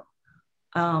into.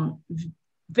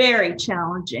 Very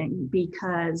challenging,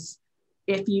 because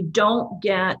if you don't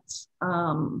get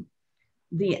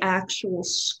the actual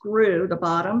screw, the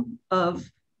bottom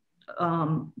of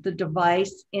the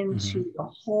device into the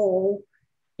hole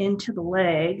into the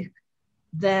leg,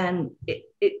 then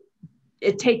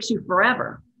it takes you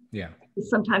forever. Yeah. To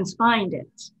sometimes find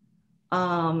it.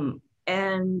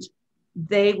 And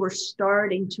they were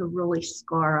starting to really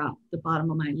scar up the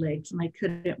bottom of my legs, and I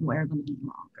couldn't wear them any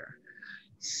longer.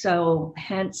 So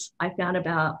hence I found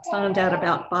out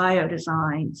about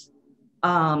Biodesigns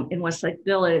in Westlake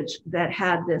Village that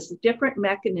had this different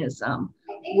mechanism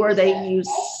where they use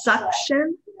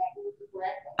suction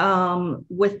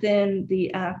within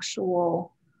the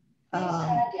actual,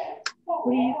 what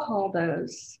do you call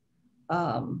those?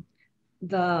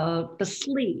 The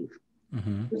sleeve.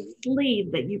 Mm-hmm. The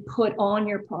sleeve that you put on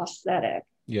your prosthetic.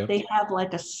 Yep. They have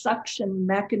like a suction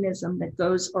mechanism that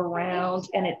goes around,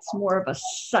 and it's more of a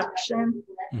suction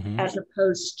as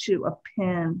opposed to a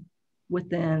pin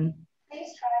within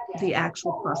the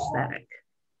actual prosthetic.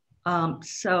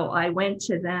 So I went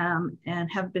to them and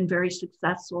have been very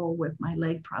successful with my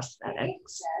leg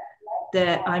prosthetics.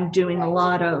 That I'm doing a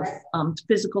lot of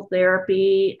physical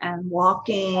therapy and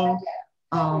walking,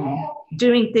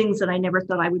 doing things that I never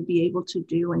thought I would be able to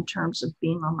do in terms of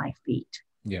being on my feet.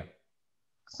 Yeah.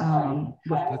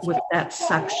 With that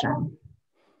suction.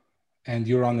 And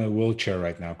you're on a wheelchair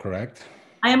right now, correct?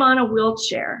 I am on a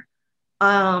wheelchair.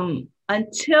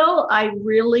 Until I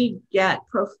really get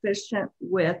proficient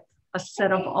with a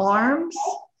set of arms.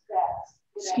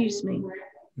 Excuse me.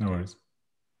 No worries.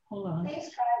 Hold on.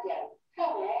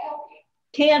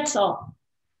 Cancel.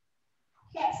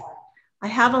 I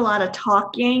have a lot of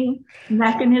talking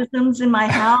mechanisms in my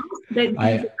house that do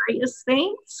the greatest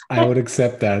things. I would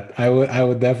accept that. I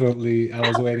would definitely, I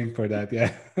was waiting for that,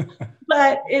 yeah.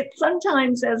 But it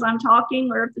sometimes as I'm talking,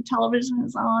 or if the television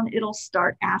is on, it'll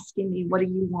start asking me, what do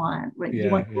you want? Do you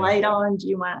want the light on? Do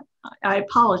you want, I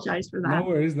apologize for that. No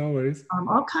worries, no worries.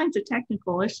 All kinds of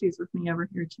technical issues with me over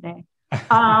here today.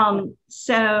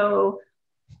 So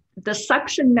the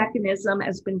suction mechanism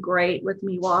has been great with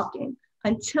me walking.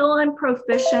 Until I'm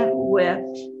proficient with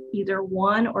either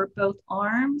one or both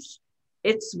arms,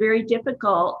 it's very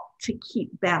difficult to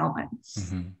keep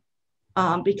balance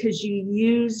because you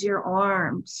use your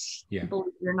arms,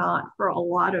 believe it or not, for a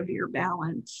lot of your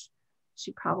balance, as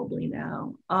you probably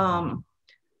know.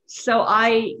 So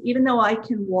even though I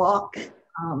can walk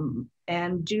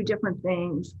and do different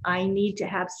things, I need to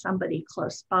have somebody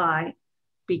close by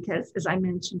because, as I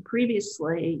mentioned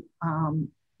previously,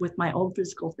 with my old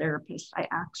physical therapist, I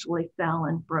actually fell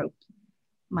and broke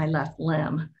my left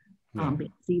limb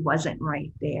because he wasn't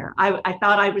right there. I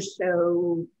thought I was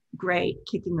so great,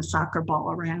 kicking the soccer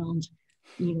ball around,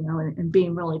 and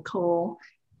being really cool.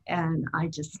 And I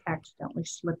just accidentally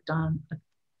slipped on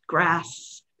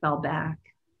grass, fell back,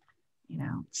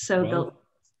 So Well,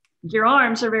 your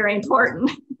arms are very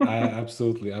important.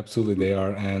 absolutely, absolutely, they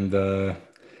are.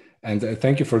 And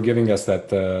thank you for giving us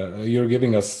that. You're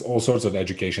giving us all sorts of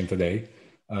education today.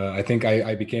 I think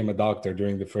I became a doctor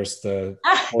during the first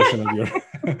portion of your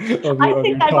I of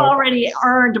think your I've talk. already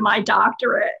earned my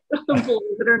doctorate,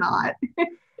 believe it or not.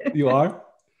 You are?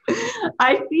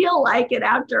 I feel like it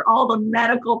after all the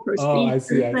medical Oh, I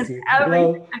see, procedures I and see.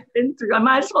 everything Well, I've been through. I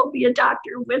might as well be a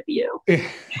doctor with you.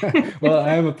 well,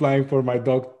 I am applying for my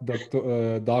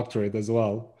doctorate as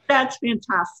well That's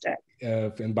fantastic.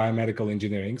 in biomedical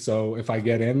engineering. So if I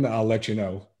get in, I'll let you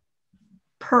know.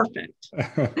 Perfect.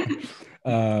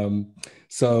 um,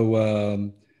 so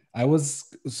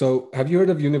have you heard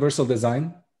of universal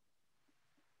design?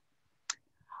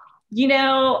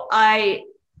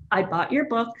 I bought your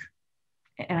book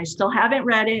and I still haven't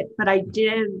read it, but I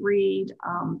did read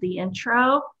the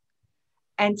intro.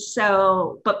 And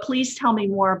so, but please tell me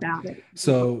more about it.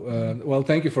 So, well,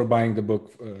 thank you for buying the book,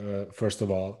 first of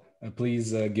all.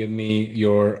 Please give me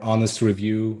your honest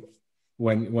review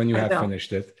when you I have will.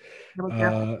 finished it. I will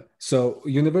definitely. So,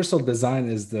 universal design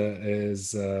is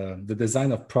the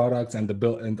design of products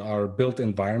and our built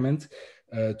environment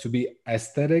to be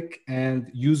aesthetic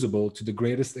and usable to the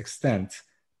greatest extent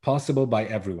possible by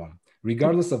everyone,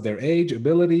 regardless of their age,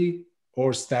 ability,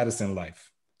 or status in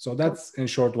life. So that's in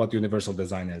short what universal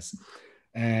design is.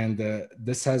 And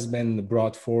this has been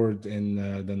brought forward in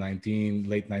the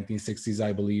late 1960s,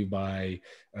 I believe, by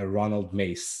Ronald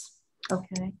Mace.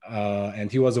 Okay.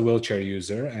 And he was a wheelchair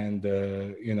user. And,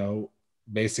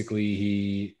 basically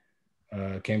he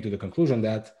came to the conclusion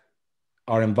that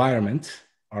our environment,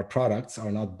 our products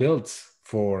are not built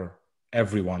for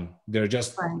everyone. They're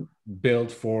just Right.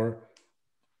 built for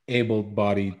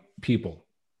able-bodied people,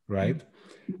 right?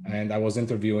 Mm-hmm. And I was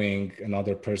interviewing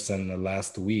another person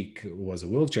last week who was a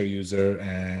wheelchair user,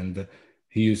 and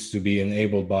he used to be an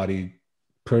able-bodied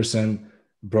person,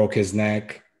 broke his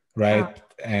neck, right?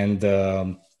 And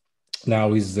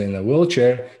now he's in a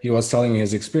wheelchair. He was telling me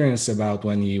his experience about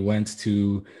when he went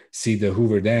to see the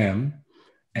Hoover Dam,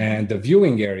 and the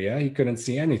viewing area, he couldn't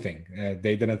see anything.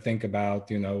 They didn't think about,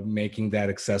 making that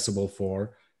accessible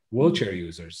for wheelchair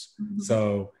users. Mm-hmm.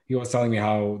 So he was telling me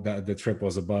how the trip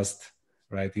was a bust,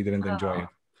 right? He didn't enjoy it.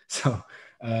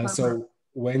 So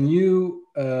when you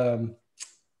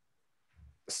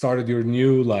started your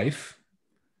new life,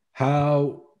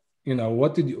 how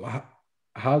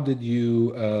did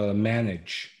you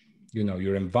manage,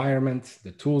 your environment,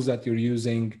 the tools that you're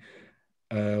using?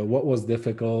 What was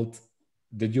difficult?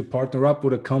 Did you partner up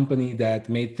with a company that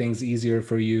made things easier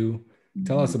for you?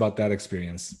 Tell us about that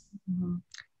experience. Mm-hmm.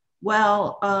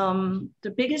 Well,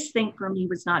 the biggest thing for me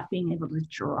was not being able to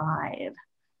drive.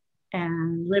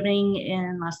 And living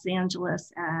in Los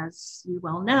Angeles, as you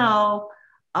well know,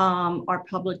 our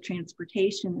public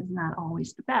transportation is not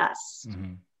always the best.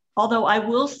 Mm-hmm. Although I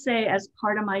will say, as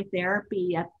part of my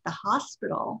therapy at the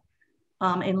hospital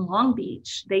in Long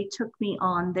Beach, they took me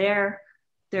on their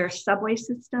subway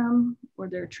system or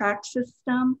their track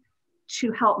system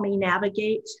to help me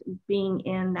navigate being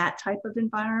in that type of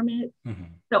environment. Mm-hmm.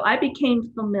 So I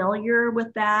became familiar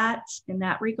with that in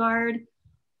that regard.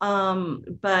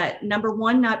 But number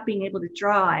one, not being able to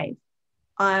drive.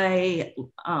 I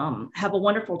have a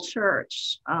wonderful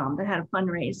church that had a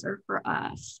fundraiser for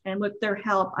us. And with their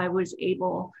help, I was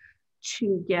able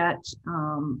to get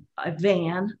a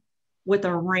van with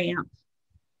a ramp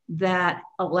that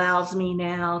allows me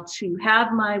now to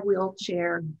have my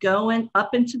wheelchair going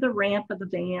up into the ramp of the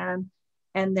van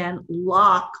and then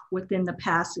lock within the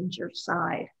passenger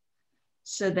side,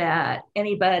 so that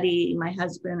anybody, my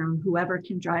husband or whoever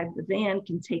can drive the van,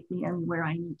 can take me anywhere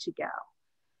I need to go.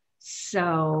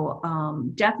 So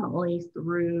definitely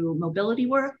through Mobility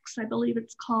Works, I believe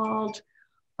it's called.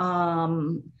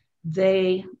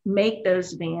 They make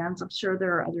those vans. I'm sure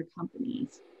there are other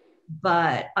companies,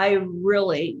 but I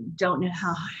really don't know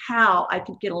how I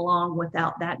could get along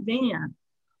without that van.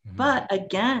 Mm-hmm. But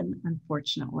again,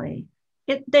 unfortunately,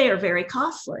 they are very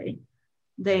costly.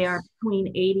 They are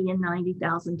between $80,000 and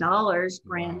 $90,000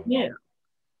 brand new.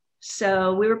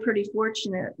 So we were pretty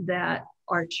fortunate that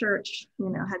our church,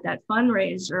 had that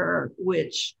fundraiser,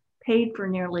 which paid for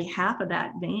nearly half of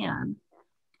that van.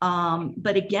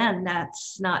 But again,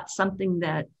 that's not something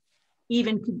that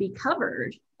even could be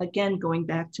covered. Again, going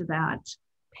back to that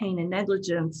pain and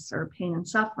negligence or pain and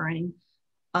suffering,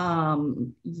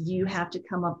 you have to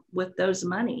come up with those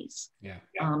monies. Yeah.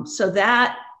 So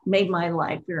that made my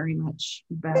life very much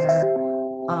better.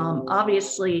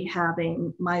 Obviously,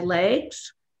 having my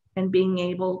legs and being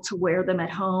able to wear them at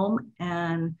home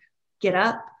and get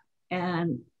up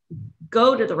and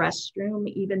go to the restroom,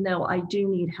 even though I do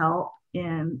need help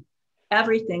in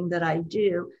everything that I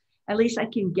do, at least I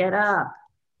can get up,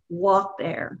 walk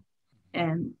there,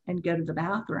 and go to the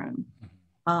bathroom.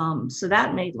 So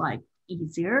that made life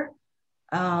easier.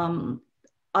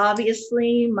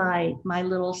 Obviously, my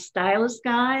little stylist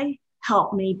guy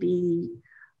helped me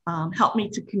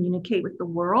to communicate with the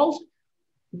world,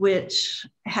 which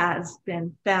has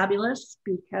been fabulous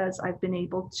because I've been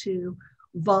able to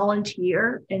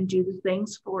volunteer and do the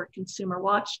things for Consumer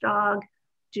Watchdog,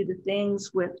 do the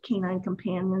things with canine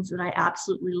companions that I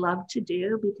absolutely love to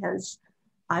do because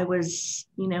I was,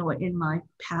 in my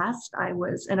past, I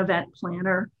was an event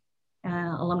planner,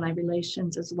 alumni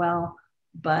relations as well,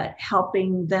 but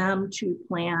helping them to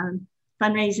plan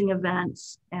fundraising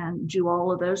events and do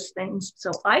all of those things.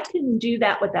 So I couldn't do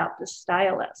that without the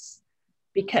stylist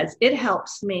because it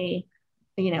helps me,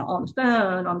 on the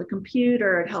phone, on the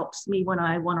computer. It helps me when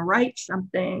I want to write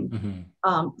something.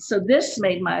 So this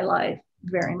made my life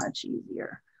very much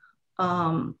easier.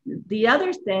 The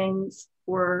other things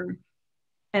were,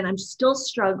 and I'm still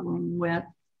struggling with,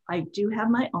 I do have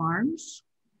my arms,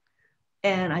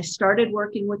 and I started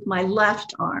working with my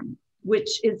left arm,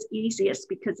 which is easiest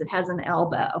because it has an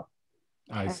elbow.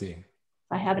 I see.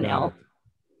 I have an elbow.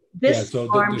 So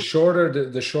the shorter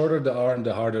the arm,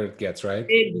 the harder it gets, right?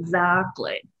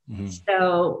 Exactly.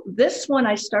 So this one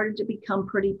I started to become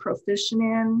pretty proficient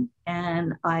in,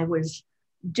 and I was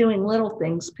doing little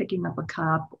things, picking up a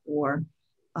cup, or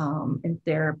in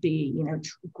therapy,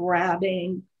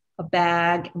 grabbing a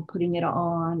bag and putting it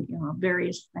on,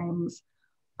 various things.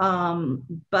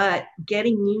 But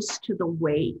getting used to the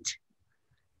weight.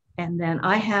 And then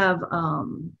I have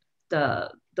the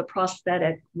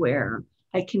prosthetic where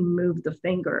I can move the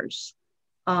fingers,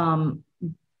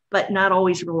 but not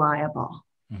always reliable.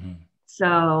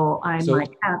 So I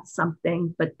might have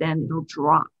something, but then it'll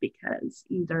drop because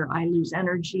either I lose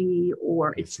energy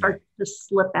or it starts to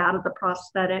slip out of the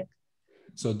prosthetic.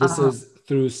 So this is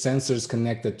through sensors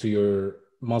connected to your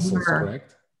muscles,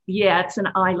 correct? Yeah, it's an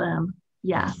iLim.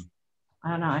 Yes,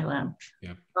 an iLim.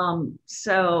 Yep.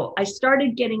 So I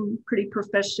started getting pretty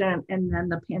proficient, and then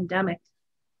the pandemic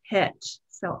hit.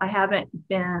 So I haven't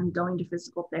been going to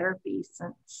physical therapy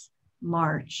since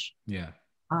March. Yeah.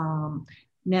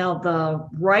 Now the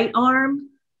right arm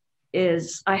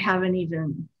is, I haven't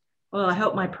even, well, I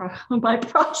hope my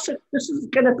process is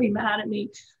going to be mad at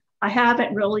me. I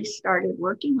haven't really started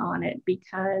working on it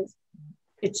because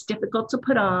it's difficult to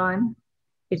put on.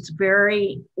 It's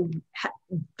very,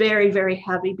 very, very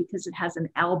heavy because it has an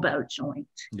elbow joint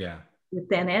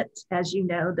within it. As you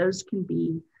know, those can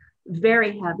be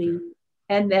very heavy.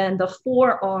 And then the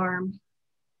forearm,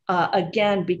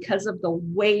 again, because of the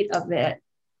weight of it,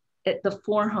 the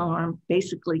forearm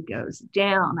basically goes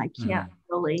down. I can't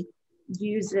really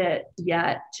use it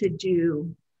yet to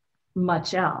do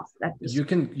much else. You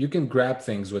can grab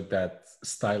things with that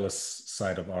stylus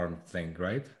side of arm thing,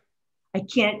 right? I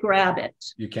can't grab it.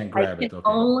 You can't grab it. Okay.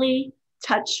 Only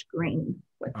touch screen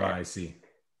with it. I see.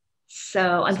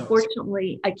 So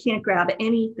unfortunately, I can't grab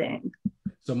anything.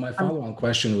 So my follow-on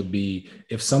question would be,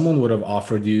 if someone would have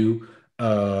offered you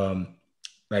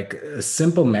like a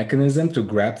simple mechanism to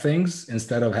grab things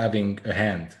instead of having a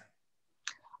hand.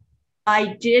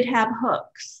 I did have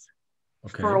hooks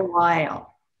for a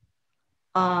while.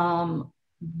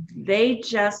 They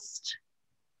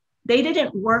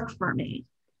didn't work for me.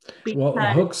 Well,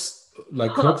 hooks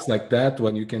like that,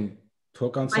 when you can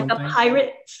hook on something. Like a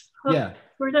pirate's hook. Yeah.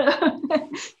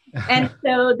 And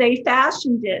so they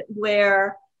fashioned it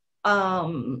where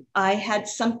I had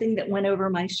something that went over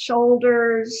my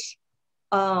shoulders.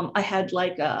 I had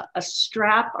like a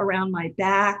strap around my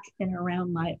back and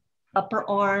around my upper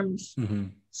arms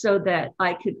so that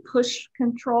I could push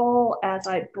control. As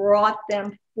I brought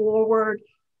them forward,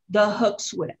 the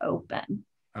hooks would open.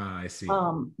 I see.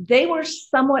 They were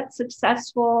somewhat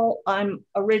successful. I'm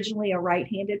originally a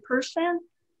right-handed person,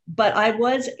 but I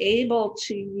was able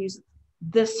to use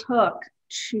this hook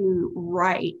to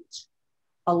write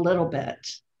a little bit.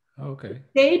 Okay.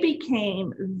 They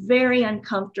became very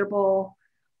uncomfortable.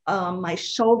 My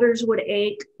shoulders would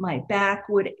ache, my back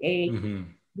would ache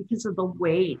because of the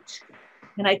weight,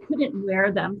 and I couldn't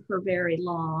wear them for very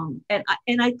long. And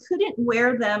I couldn't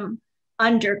wear them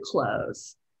under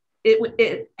clothes.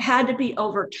 It had to be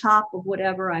over top of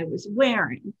whatever I was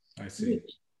wearing. I see.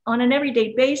 On an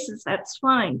everyday basis, that's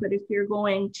fine. But if you're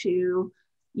going to,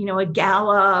 a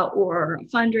gala or a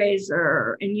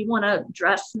fundraiser and you want to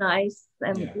dress nice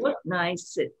and look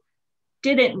nice, it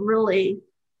didn't really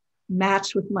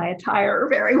match with my attire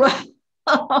very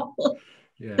well.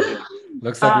 Yeah.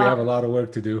 Looks like we have a lot of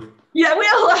work to do. Yeah, we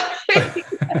have a lot.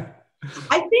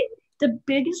 I think the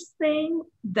biggest thing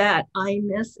that I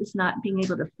miss is not being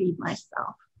able to feed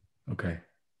myself. Okay.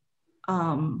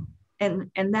 And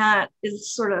that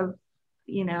is sort of,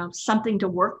 something to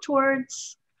work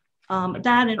towards.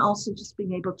 That, and also just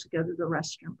being able to go to the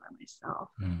restroom by myself.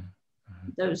 Mm-hmm.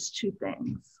 Those two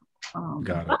things.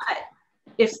 Got it. But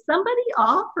if somebody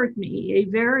offered me a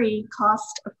very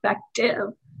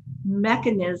cost-effective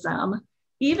mechanism,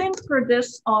 even for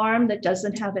this arm that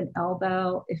doesn't have an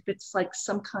elbow, if it's like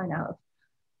some kind of,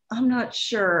 I'm not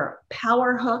sure,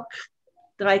 power hook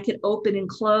that I could open and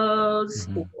close,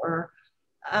 mm-hmm. or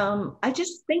I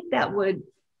just think that would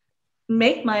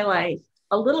make my life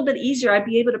a little bit easier. I'd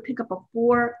be able to pick up a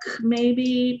fork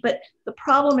maybe, but the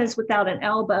problem is without an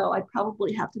elbow, I'd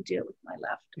probably have to do it with my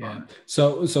left arm.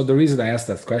 So the reason I asked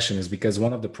that question is because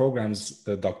one of the programs,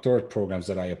 the doctorate programs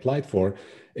that I applied for,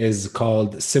 is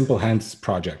called Simple Hands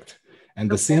Project.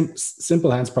 And the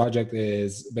Simple Hands Project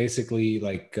is basically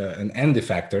like an end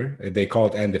effector. They call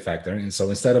it end effector. And so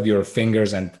instead of your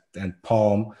fingers and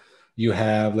palm, you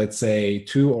have, let's say,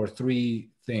 2 or 3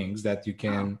 things that you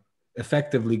can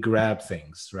effectively grab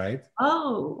things, right?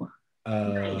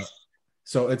 Nice.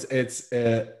 So it's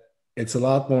a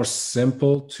lot more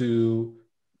simple to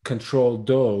control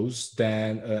those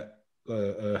than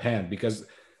a hand, because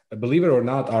believe it or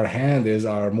not, our hand is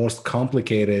our most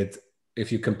complicated.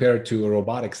 If you compare it to a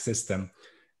robotic system,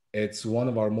 it's one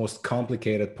of our most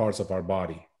complicated parts of our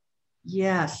body.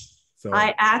 Yes. So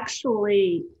I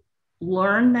actually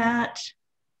learned that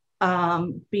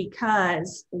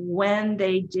because when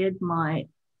they did my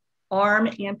arm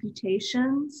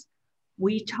amputations,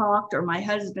 we talked, or my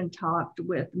husband talked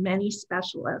with many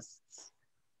specialists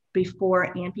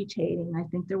before amputating. I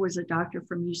think there was a doctor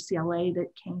from UCLA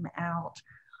that came out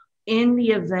in the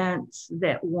event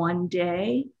that one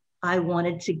day I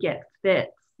wanted to get fit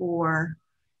for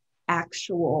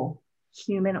actual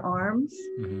human arms.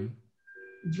 Mm-hmm.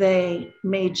 They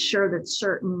made sure that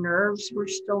certain nerves were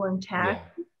still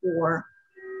intact before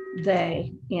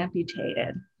they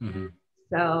amputated. Mm-hmm.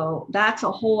 So that's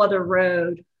a whole other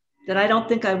road that I don't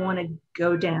think I want to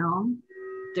go down.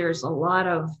 There's a lot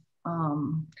of,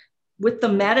 with the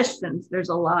medicines, there's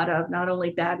a lot of not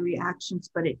only bad reactions,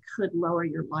 but it could lower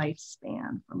your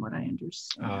lifespan from what I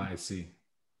understand. I see.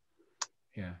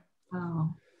 Yeah.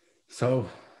 Oh. So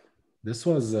this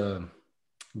was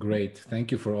great.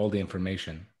 Thank you for all the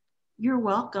information. You're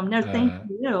welcome. No, thank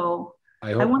you.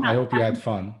 I hope you had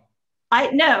fun.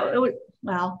 It was,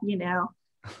 well,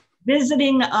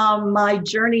 visiting my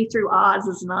journey through Oz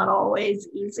is not always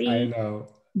easy. I know.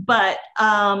 But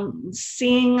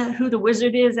seeing who the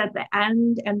wizard is at the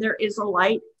end, and there is a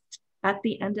light at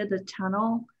the end of the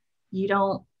tunnel,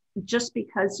 just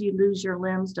because you lose your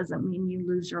limbs doesn't mean you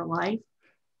lose your life.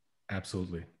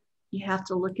 Absolutely. You have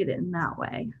to look at it in that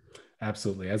way.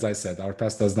 Absolutely. As I said, our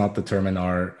past does not determine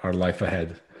our life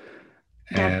ahead.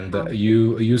 And Definitely.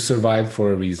 You survived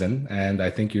for a reason, and I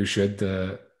think you should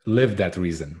live that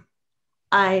reason.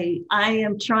 I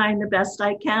am trying the best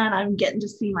I can. I'm getting to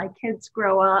see my kids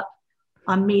grow up.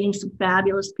 I'm meeting some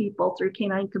fabulous people through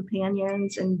Canine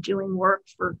Companions and doing work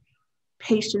for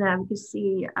patient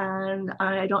advocacy. And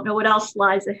I don't know what else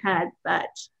lies ahead, but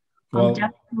I'm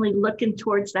definitely looking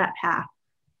towards that path.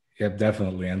 Yep,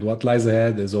 definitely. And what lies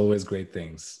ahead is always great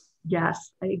things.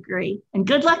 Yes, I agree. And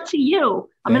good luck to you.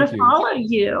 I'm going to follow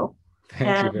you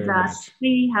and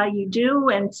see how you do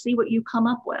and see what you come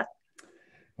up with.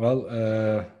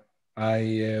 Well,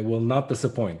 I will not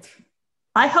disappoint.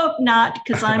 I hope not,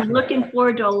 because I'm looking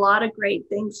forward to a lot of great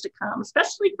things to come,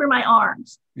 especially for my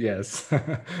arms. Yes.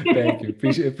 Thank you.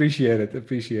 Appreciate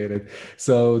it.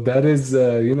 So that is,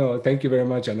 thank you very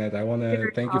much, Annette. I want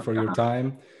to thank you for your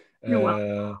time. You're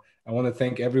welcome. I want to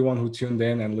thank everyone who tuned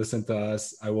in and listened to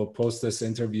us. I will post this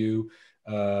interview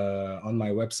on my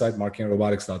website,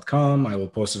 markandrobotics.com. I will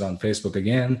post it on Facebook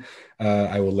again.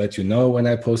 I will let you know when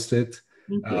I post it.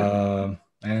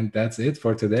 And that's it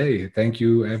for today. Thank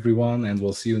you, everyone. And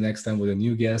we'll see you next time with a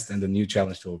new guest and a new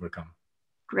challenge to overcome.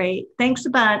 Great. Thanks a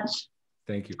bunch.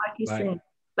 Thank you. Talk to you soon.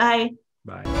 Bye.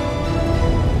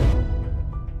 Bye.